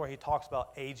section where he talks about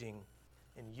aging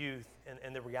and youth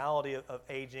and the reality of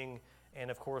aging and,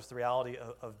 of course, the reality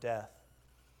of death.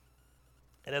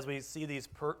 And as we see these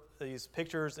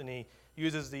pictures and he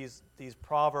uses these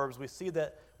proverbs, we see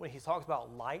that when he talks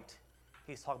about light,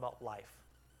 he's talking about life,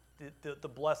 the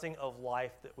blessing of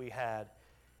life that we had.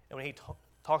 And when he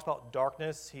talks about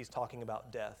darkness, he's talking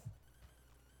about death.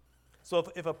 So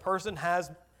if a person has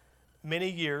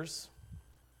many years,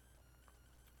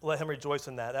 let him rejoice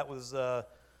in that. That was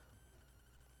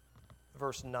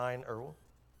verse 9 or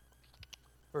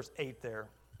verse 8 there.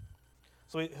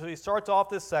 So he starts off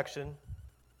this section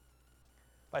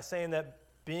by saying that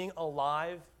being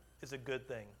alive is a good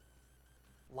thing.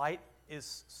 Light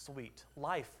is sweet.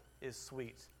 Life is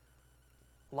sweet.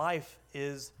 Life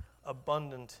is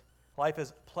abundant. Life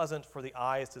is pleasant for the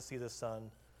eyes to see the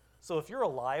sun. So if you're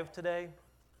alive today,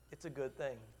 it's a good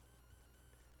thing.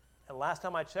 And last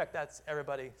time I checked, that's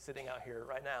everybody sitting out here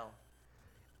right now.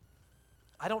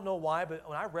 I don't know why, but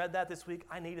when I read that this week,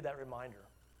 I needed that reminder.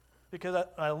 Because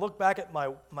when I look back at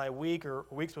my week or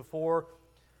weeks before,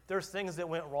 there's things that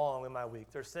went wrong in my week.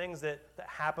 There's things that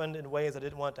happened in ways I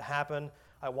didn't want it to happen.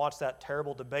 I watched that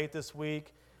terrible debate this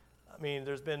week. I mean,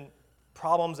 there's been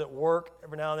problems at work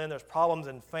every now and then. There's problems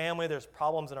in family. There's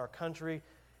problems in our country.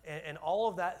 And all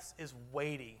of that is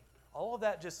weighty. All of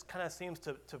that just kind of seems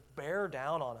to bear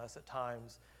down on us at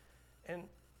times. And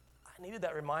I needed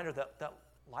that reminder that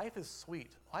life is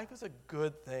sweet. Life is a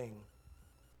good thing.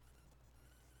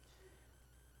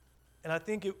 And I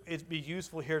think it'd be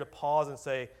useful here to pause and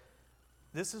say,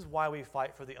 this is why we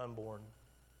fight for the unborn.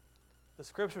 The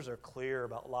scriptures are clear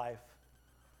about life.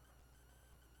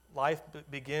 Life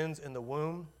begins in the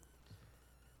womb,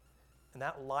 and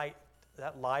that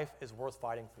life is worth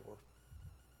fighting for.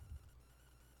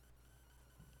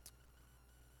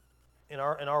 In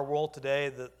our world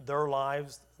today, their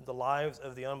lives, the lives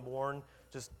of the unborn,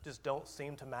 just don't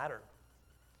seem to matter.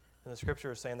 And the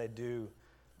scripture is saying they do.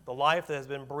 The life that has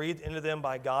been breathed into them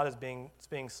by God is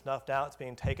being snuffed out. It's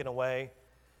being taken away.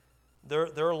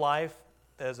 Their life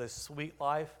that is a sweet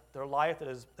life, their life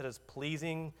that is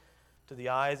pleasing to the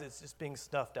eyes, it's just being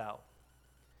snuffed out.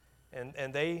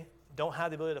 And they don't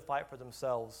have the ability to fight for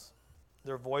themselves.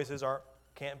 Their voices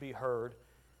can't be heard.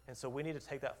 And so we need to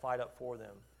take that fight up for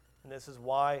them. And this is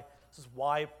why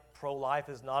pro-life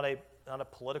is not a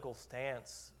political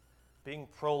stance. Being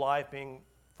pro-life, being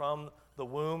from the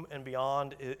womb and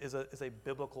beyond is a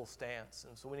biblical stance.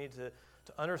 And so we need to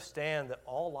understand that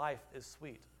all life is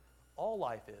sweet. All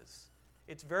life is.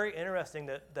 It's very interesting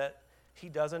that he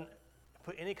doesn't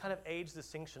put any kind of age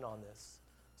distinction on this.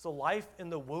 So life in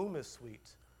the womb is sweet.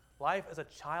 Life as a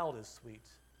child is sweet.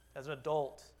 As an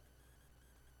adult,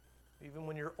 even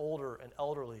when you're older and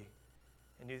elderly,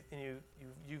 and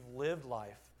you've lived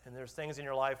life, and there's things in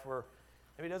your life where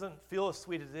maybe it doesn't feel as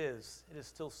sweet as it is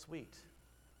still sweet.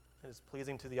 It is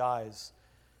pleasing to the eyes.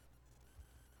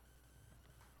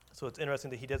 So it's interesting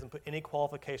that he doesn't put any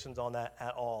qualifications on that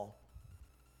at all.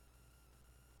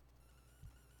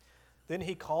 Then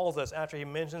he calls us, after he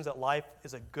mentions that life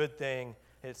is a good thing,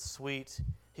 it's sweet,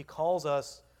 he calls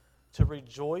us to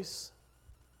rejoice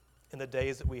in the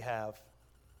days that we have.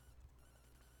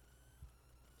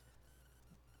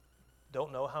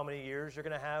 Don't know how many years you're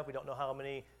going to have. We don't know how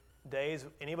many days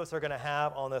any of us are going to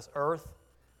have on this earth.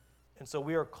 And so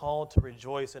we are called to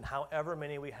rejoice in however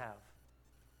many we have.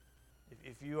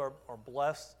 If you are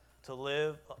blessed to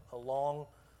live a long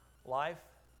life,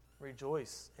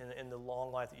 rejoice in the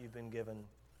long life that you've been given.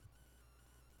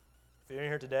 If you're in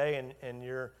here today and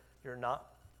you're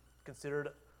not considered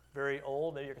very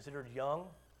old, maybe you're considered young,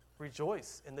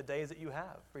 rejoice in the days that you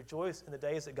have. Rejoice in the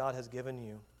days that God has given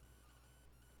you.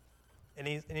 And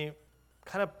he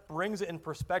kind of brings it in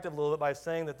perspective a little bit by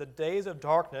saying that the days of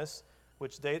darkness,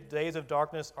 which days of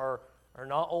darkness are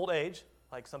not old age,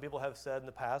 like some people have said in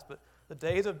the past, but the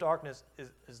days of darkness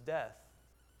is death.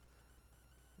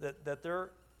 That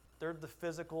they're the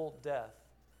physical death.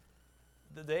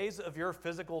 The days of your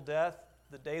physical death,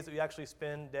 the days that you actually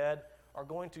spend dead, are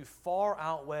going to far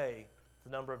outweigh the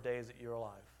number of days that you're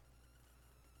alive.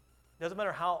 It doesn't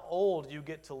matter how old you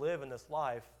get to live in this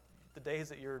life, the days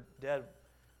that you're dead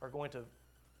are going to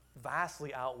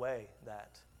vastly outweigh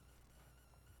that.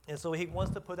 And so he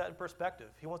wants to put that in perspective.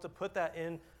 He wants to put that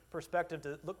in perspective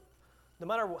to look, no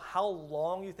matter how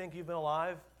long you think you've been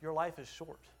alive, your life is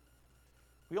short.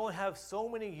 We only have so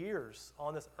many years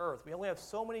on this earth. We only have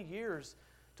so many years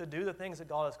to do the things that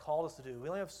God has called us to do. We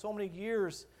only have so many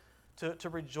years to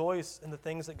rejoice in the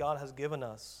things that God has given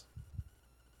us.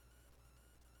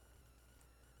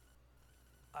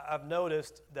 I've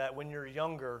noticed that when you're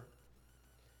younger,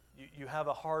 you have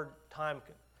a hard time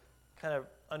kind of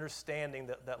understanding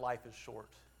that life is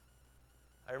short.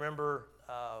 I remember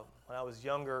when I was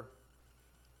younger,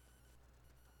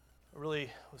 I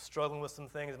really was struggling with some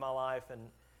things in my life,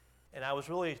 and I was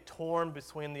really torn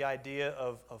between the idea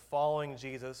of following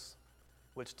Jesus,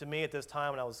 which to me at this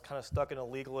time, when I was kind of stuck in a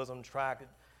legalism track,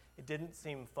 it didn't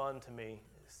seem fun to me.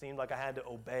 It seemed like I had to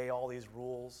obey all these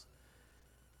rules.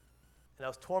 And I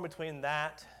was torn between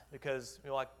that because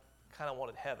I kind of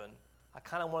wanted heaven. I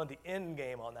kind of wanted the end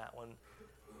game on that one.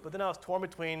 But then I was torn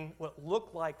between what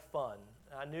looked like fun.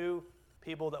 And I knew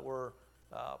people that were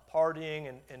partying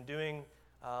and doing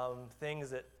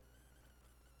things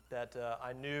that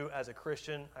I knew as a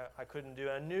Christian I couldn't do.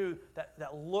 And I knew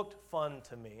that looked fun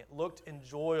to me. It looked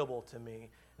enjoyable to me.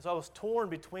 And so I was torn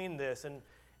between this. And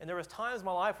there was times in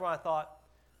my life where I thought,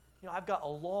 I've got a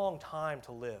long time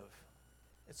to live.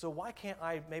 And so why can't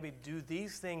I maybe do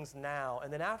these things now?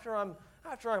 And then after I'm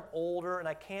older and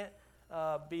I can't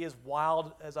be as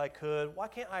wild as I could, why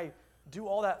can't I do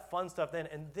all that fun stuff then?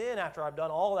 And then after I've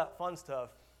done all that fun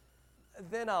stuff,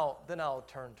 then I'll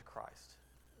turn to Christ.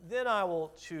 Then I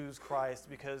will choose Christ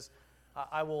because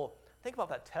I will think about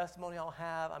that testimony I'll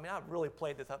have. I mean, I've really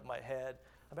played this up in my head.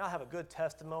 I mean, I'll have a good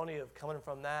testimony of coming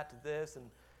from that to this,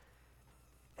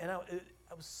 and I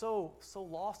was so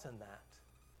lost in that.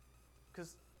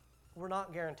 Because we're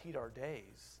not guaranteed our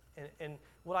days. And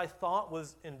what I thought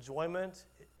was enjoyment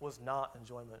was not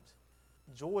enjoyment.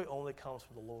 Joy only comes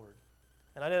from the Lord.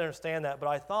 And I didn't understand that, but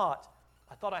I thought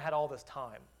I had all this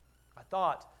time. I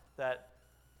thought that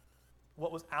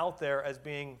what was out there as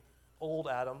being old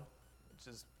Adam, which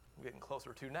is I'm getting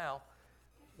closer to now,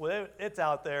 well, it's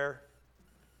out there.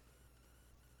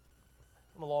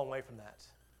 I'm a long way from that.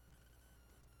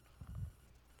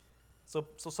 So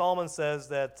Solomon says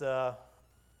that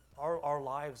our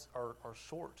lives are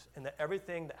short, and that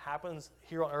everything that happens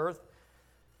here on earth,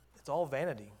 it's all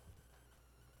vanity.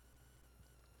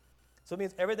 So it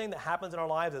means everything that happens in our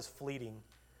lives is fleeting.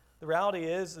 The reality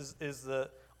is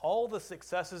all the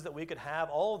successes that we could have,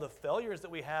 all of the failures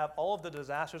that we have, all of the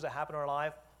disasters that happen in our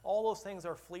life, all those things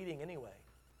are fleeting anyway.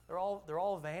 They're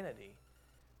all vanity.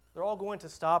 They're all going to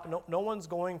stop.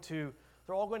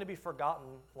 They're all going to be forgotten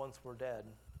once we're dead.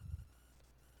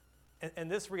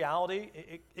 And this reality,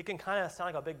 it can kind of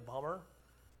sound like a big bummer,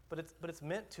 but it's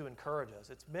meant to encourage us.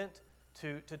 It's meant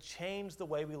to change the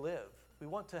way we live. We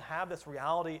want to have this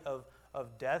reality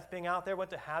of death being out there. We want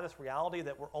to have this reality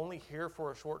that we're only here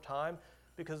for a short time,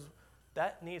 because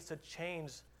that needs to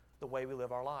change the way we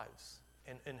live our lives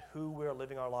and who we're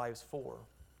living our lives for.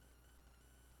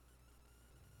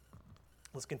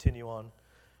 Let's continue on.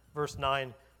 Verse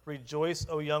 9, Rejoice,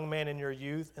 O young man, in your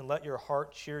youth, and let your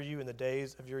heart cheer you in the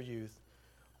days of your youth.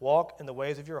 Walk in the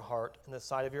ways of your heart, in the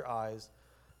sight of your eyes,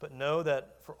 but know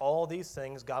that for all these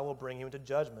things God will bring you into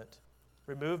judgment.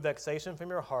 Remove vexation from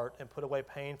your heart and put away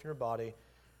pain from your body,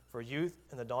 for youth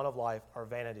and the dawn of life are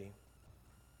vanity.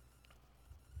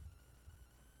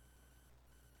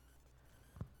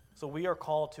 So we are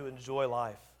called to enjoy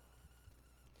life.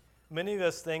 Many of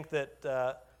us think that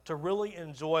to really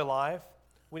enjoy life,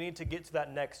 we need to get to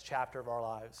that next chapter of our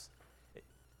lives.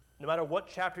 No matter what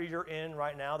chapter you're in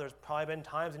right now, there's probably been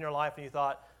times in your life when you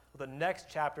thought, well, the next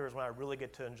chapter is when I really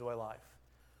get to enjoy life.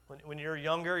 When you're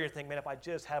younger, you think, man, if I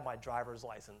just had my driver's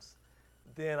license,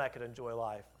 then I could enjoy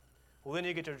life. Well, then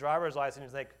you get your driver's license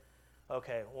and you think,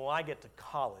 okay, well, when I get to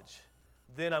college,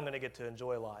 then I'm going to get to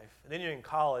enjoy life. And then you're in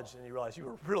college and you realize you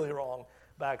were really wrong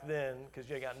back then because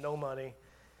you got no money,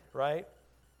 right?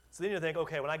 So then you think,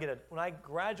 okay, when I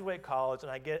graduate college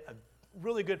and I get a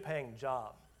really good paying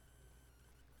job,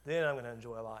 then I'm going to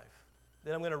enjoy life.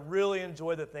 Then I'm going to really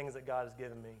enjoy the things that God has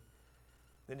given me.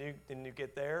 Then you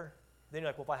get there. Then you're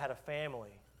like, well, if I had a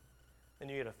family. Then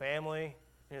you get a family,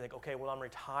 and you think, okay, well, I'm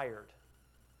retired.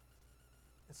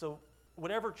 And so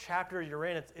whatever chapter you're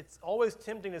in, it's always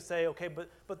tempting to say, okay,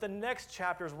 but the next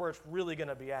chapter is where it's really going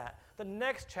to be at. The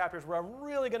next chapter is where I'm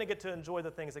really going to get to enjoy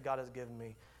the things that God has given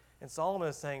me. And Solomon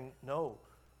is saying, no,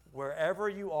 wherever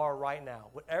you are right now,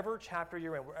 whatever chapter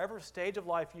you're in, whatever stage of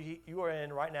life you are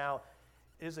in right now,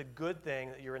 it is a good thing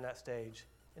that you're in that stage,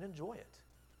 and enjoy it.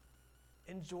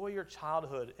 Enjoy your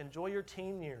childhood. Enjoy your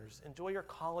teen years. Enjoy your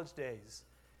college days.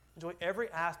 Enjoy every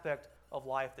aspect of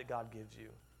life that God gives you,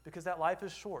 because that life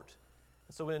is short.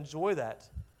 And so enjoy that.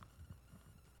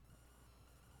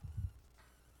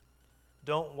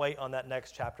 Don't wait on that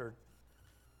next chapter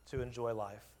to enjoy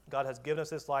life. God has given us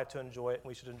this life to enjoy it, and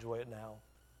we should enjoy it now.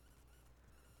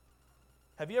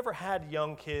 Have you ever had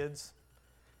young kids?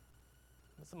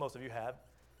 That's what most of you have.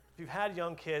 If you've had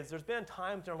young kids, there's been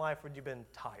times in your life when you've been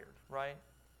tired, right?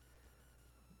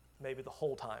 Maybe the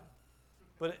whole time.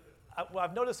 But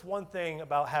I've noticed one thing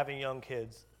about having young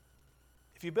kids.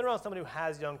 If you've been around somebody who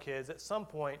has young kids, at some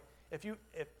point, if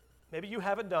maybe you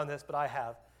haven't done this, but I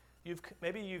have,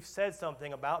 maybe you've said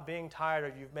something about being tired,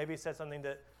 or you've maybe said something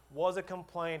that was a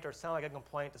complaint or sounded like a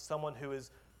complaint to someone who is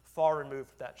far removed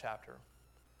from that chapter.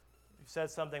 You've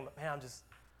said something, but man,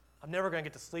 I'm never going to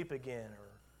get to sleep again, or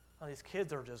oh, these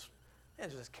kids are just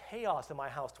chaos in my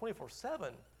house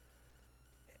 24/7.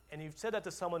 And you've said that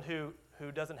to someone who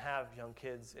doesn't have young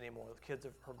kids anymore. The kids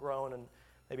are grown and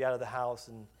maybe out of the house.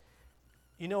 And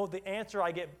you know, the answer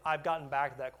I've gotten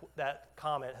back to that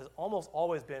comment has almost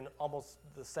always been almost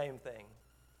the same thing.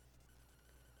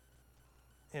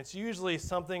 And it's usually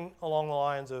something along the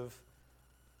lines of,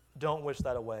 don't wish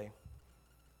that away.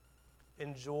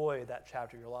 Enjoy that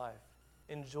chapter of your life.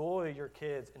 Enjoy your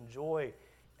kids. Enjoy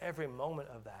every moment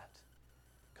of that,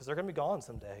 because they're going to be gone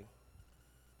someday.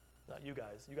 Not you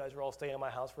guys. You guys are all staying in my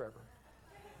house forever.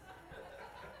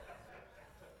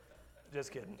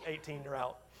 Just kidding. 18, you're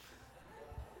out.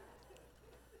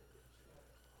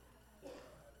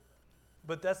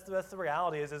 But that's the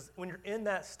reality is when you're in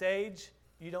that stage,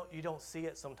 you don't see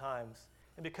it sometimes.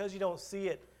 And because you don't see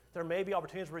it, there may be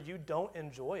opportunities where you don't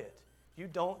enjoy it.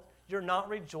 You're not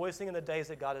rejoicing in the days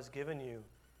that God has given you.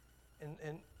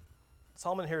 And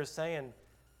Solomon here is saying,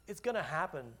 it's going to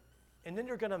happen, and then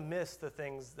you're going to miss the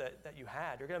things that you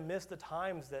had. You're going to miss the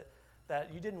times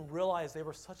that you didn't realize they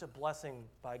were such a blessing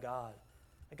by God.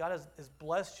 And God has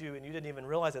blessed you, and you didn't even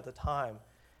realize at the time.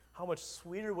 How much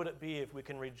sweeter would it be if we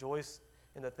can rejoice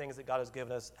in the things that God has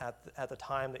given us at the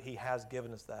time that He has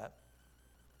given us that?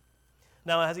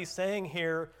 Now, as he's saying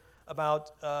here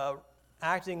about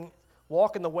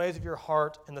walk in the ways of your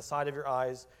heart and the sight of your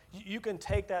eyes, you can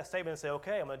take that statement and say,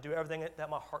 okay, I'm going to do everything that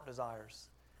my heart desires.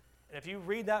 And if you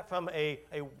read that from a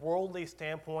worldly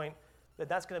standpoint,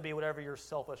 that's going to be whatever your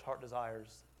selfish heart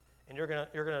desires. And you're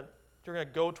going to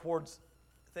go towards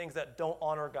things that don't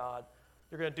honor God.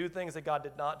 You're going to do things that God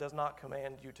does not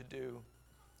command you to do.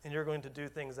 And you're going to do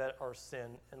things that are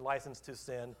sin and licensed to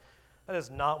sin. That is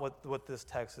not what this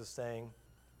text is saying.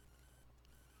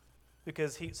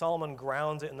 Because Solomon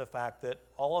grounds it in the fact that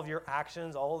all of your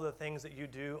actions, all of the things that you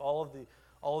do, all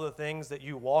of the things that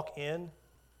you walk in,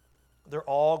 they're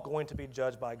all going to be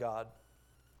judged by God.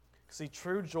 See,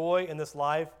 true joy in this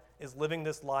life is living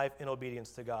this life in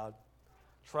obedience to God,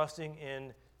 trusting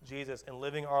in Jesus and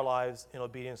living our lives in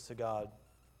obedience to God.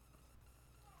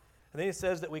 And then he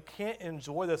says that we can't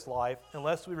enjoy this life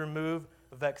unless we remove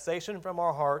vexation from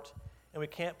our heart, and we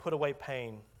can't put away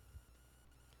pain.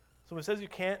 So when it says you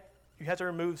have to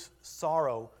remove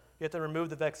sorrow. You have to remove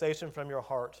the vexation from your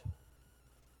heart.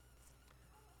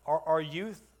 our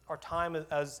youth, our time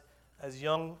as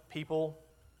young people,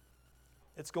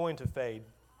 it's going to fade.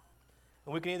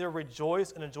 And we can either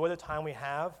rejoice and enjoy the time we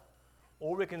have,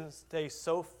 or we can stay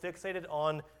so fixated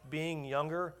on being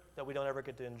younger that we don't ever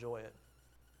get to enjoy it.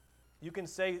 You can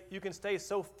stay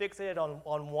so fixated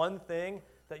on one thing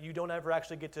that you don't ever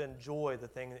actually get to enjoy the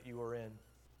thing that you are in.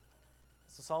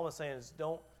 So Solomon is saying is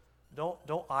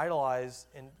don't idolize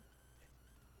in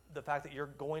the fact that you're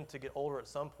going to get older at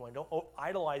some point. Don't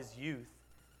idolize youth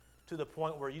to the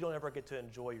point where you don't ever get to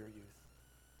enjoy your youth.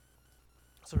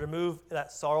 So remove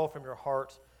that sorrow from your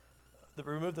heart.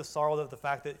 Remove the sorrow of the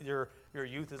fact that your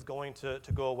youth is going to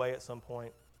go away at some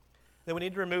point. Then we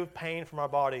need to remove pain from our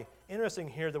body. Interesting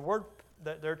here, the word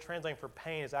that they're translating for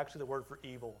pain is actually the word for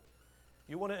evil.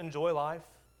 You want to enjoy life?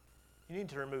 You need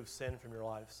to remove sin from your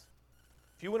lives.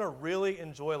 If you want to really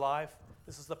enjoy life,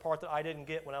 this is the part that I didn't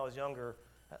get when I was younger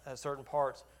at certain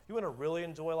parts. You want to really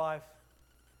enjoy life?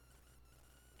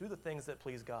 Do the things that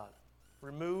please God.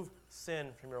 Remove sin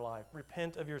from your life.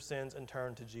 Repent of your sins and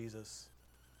turn to Jesus.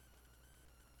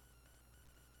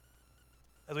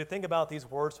 As we think about these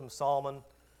words from Solomon,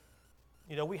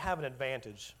 we have an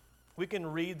advantage. We can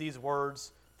read these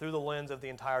words through the lens of the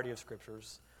entirety of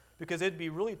Scriptures, because it'd be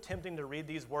really tempting to read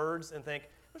these words and think,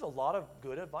 there's a lot of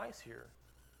good advice here.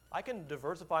 I can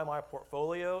diversify my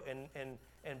portfolio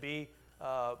and be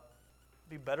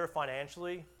better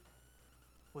financially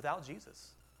without Jesus.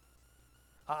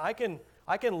 I can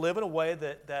live in a way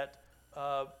that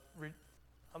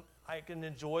I can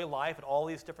enjoy life at all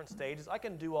these different stages. I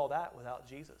can do all that without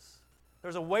Jesus.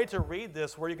 There's a way to read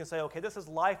this where you can say, okay, this is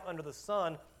life under the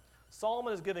sun.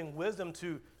 Solomon is giving wisdom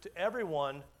to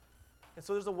everyone. And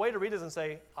so there's a way to read this and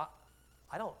say,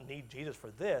 I don't need Jesus for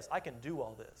this. I can do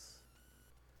all this.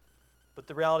 But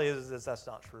the reality is that's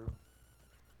not true.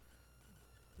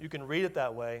 You can read it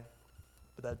that way,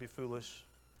 but that'd be foolish.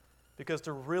 Because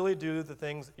to really do the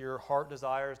things that your heart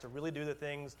desires, to really do the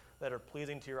things that are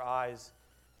pleasing to your eyes,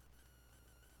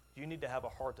 you need to have a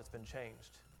heart that's been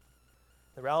changed.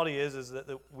 The reality is that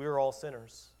we're all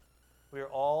sinners. We are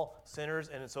all sinners,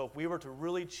 and so if we were to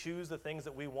really choose the things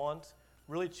that we want,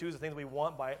 really choose the things we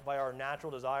want by our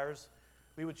natural desires,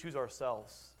 we would choose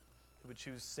ourselves. We would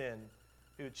choose sin.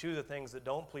 We would choose the things that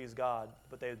don't please God,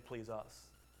 but they would please us.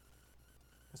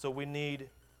 And so we need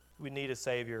a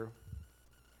Savior.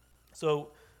 So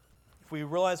if we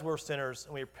realize we're sinners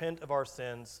and we repent of our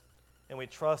sins and we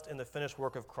trust in the finished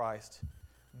work of Christ,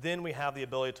 then we have the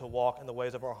ability to walk in the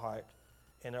ways of our heart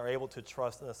and are able to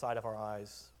trust in the sight of our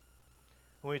eyes.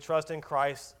 When we trust in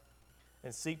Christ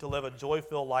and seek to live a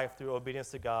joy-filled life through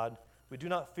obedience to God, we do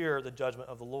not fear the judgment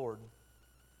of the Lord.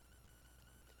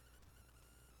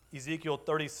 Ezekiel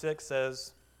 36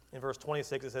 says, in verse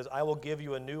 26, it says, I will give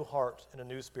you a new heart and a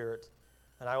new spirit,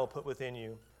 and I will put within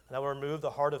you. And I will remove the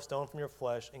heart of stone from your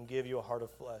flesh and give you a heart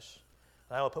of flesh.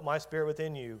 And I will put my spirit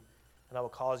within you, and I will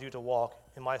cause you to walk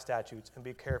in my statutes and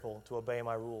be careful to obey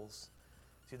my rules.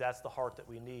 See, that's the heart that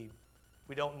we need.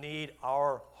 We don't need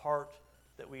our heart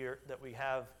that we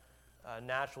have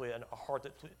naturally, a heart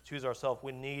that chooses ourselves.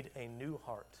 We need a new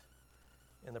heart.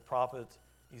 And the prophet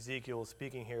Ezekiel is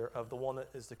speaking here of the one that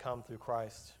is to come through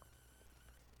Christ.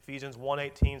 Ephesians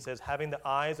 1:18 says, having the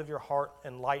eyes of your heart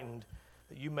enlightened,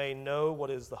 that you may know what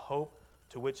is the hope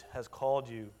to which has called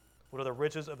you, what are the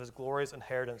riches of his glorious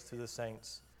inheritance to the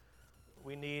saints.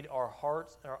 We need our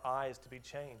hearts and our eyes to be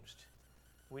changed.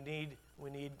 We need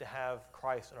to have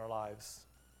Christ in our lives.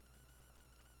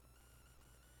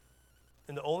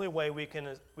 And the only way we can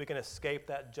escape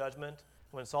that judgment,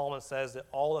 when Solomon says that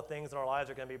all the things in our lives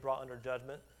are going to be brought under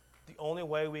judgment, the only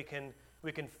way we can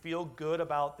feel good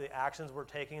about the actions we're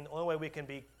taking, the only way we can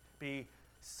be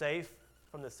safe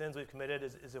from the sins we've committed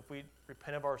is if we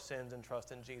repent of our sins and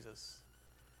trust in Jesus.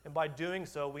 And by doing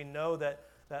so, we know that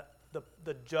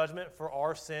the judgment for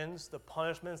our sins, the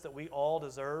punishments that we all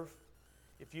deserve,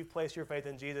 if you've placed your faith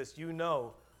in Jesus, you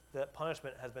know that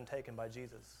punishment has been taken by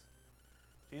Jesus.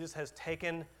 Jesus has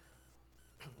taken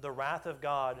the wrath of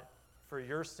God for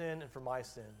your sin and for my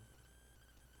sin.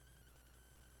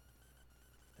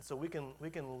 And so we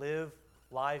can live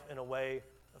life in a way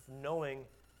of knowing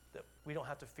that we don't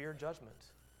have to fear judgment.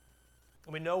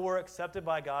 And we know we're accepted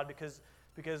by God because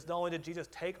not only did Jesus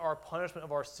take our punishment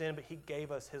of our sin, but he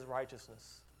gave us his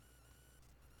righteousness.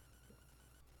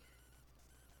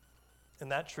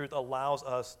 And that truth allows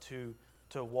us to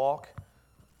walk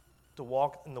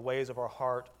in the ways of our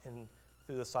heart and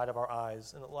through the sight of our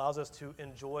eyes. And it allows us to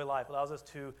enjoy life. It allows us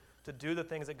to do the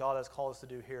things that God has called us to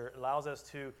do here. It allows us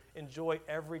to enjoy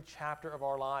every chapter of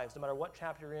our lives, no matter what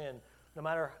chapter you're in, no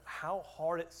matter how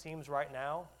hard it seems right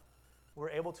now, we're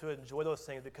able to enjoy those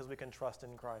things because we can trust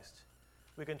in Christ.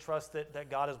 We can trust that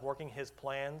God is working his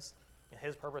plans and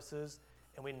his purposes,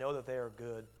 and we know that they are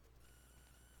good.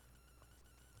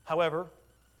 However,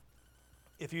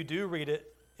 if you do read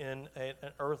it in an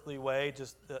earthly way,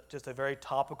 just a very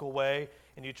topical way,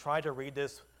 and you try to read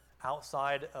this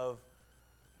outside of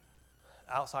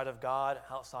God,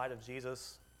 outside of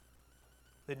Jesus,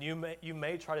 then you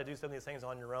may try to do some of these things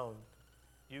on your own.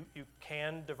 You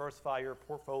can diversify your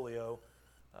portfolio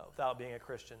without being a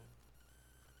Christian.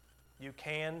 You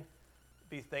can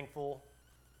be thankful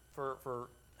for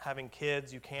having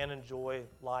kids. You can enjoy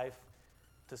life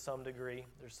to some degree.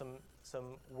 There's some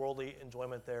worldly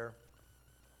enjoyment there.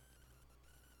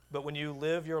 But when you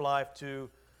live your life you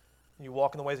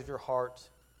walk in the ways of your heart,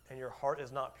 and your heart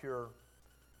is not pure,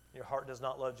 your heart does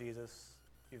not love Jesus,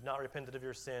 you've not repented of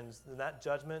your sins, then that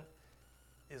judgment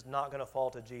is not going to fall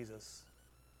to Jesus.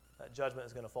 That judgment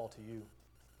is going to fall to you.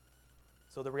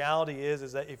 So the reality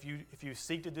is that if you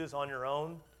seek to do this on your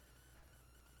own,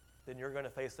 then you're going to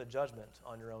face the judgment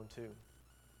on your own too.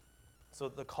 So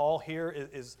the call here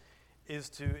is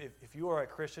to, if you are a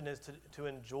Christian, is to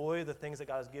enjoy the things that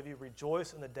God has given you,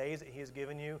 rejoice in the days that he has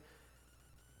given you,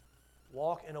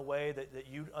 walk in a way that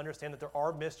you understand that there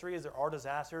are mysteries, there are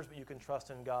disasters, but you can trust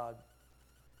in God.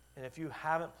 And if you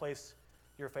haven't placed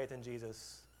your faith in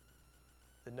Jesus,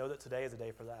 then know that today is a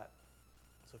day for that.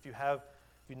 So if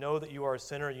you know that you are a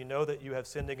sinner, you know that you have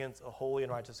sinned against a holy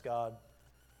and righteous God,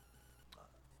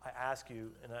 I ask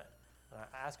you,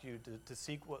 to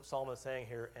seek what Solomon is saying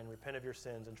here and repent of your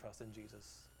sins and trust in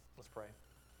Jesus. Let's pray.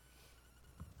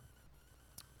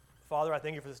 Father, I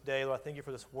thank you for this day. Lord, I thank you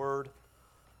for this word.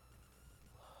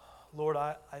 Lord,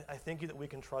 I thank you that we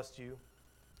can trust you.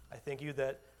 I thank you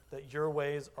that your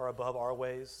ways are above our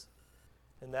ways,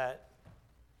 and that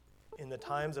in the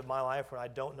times of my life when I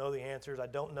don't know the answers, I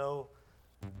don't know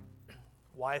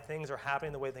why things are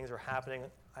happening the way things are happening,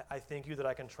 I thank you that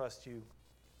I can trust you.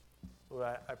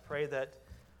 Lord, I pray that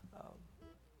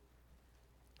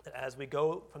as we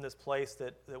go from this place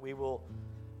that we will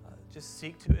just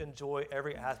seek to enjoy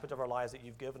every aspect of our lives that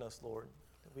you've given us, Lord.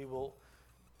 That we will,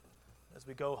 as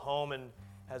we go home and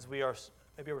as we're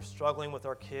struggling with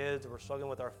our kids, or we're struggling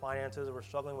with our finances, or we're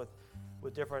struggling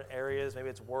with different areas, maybe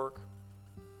it's work,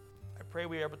 I pray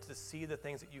we are able to see the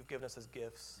things that you've given us as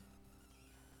gifts.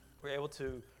 We're able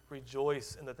to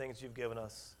rejoice in the things you've given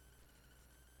us.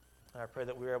 And I pray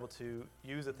that we're able to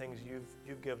use the things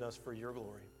you've given us for your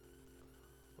glory.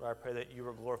 Lord, I pray that you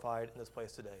are glorified in this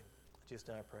place today. In Jesus'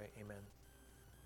 name I pray, amen.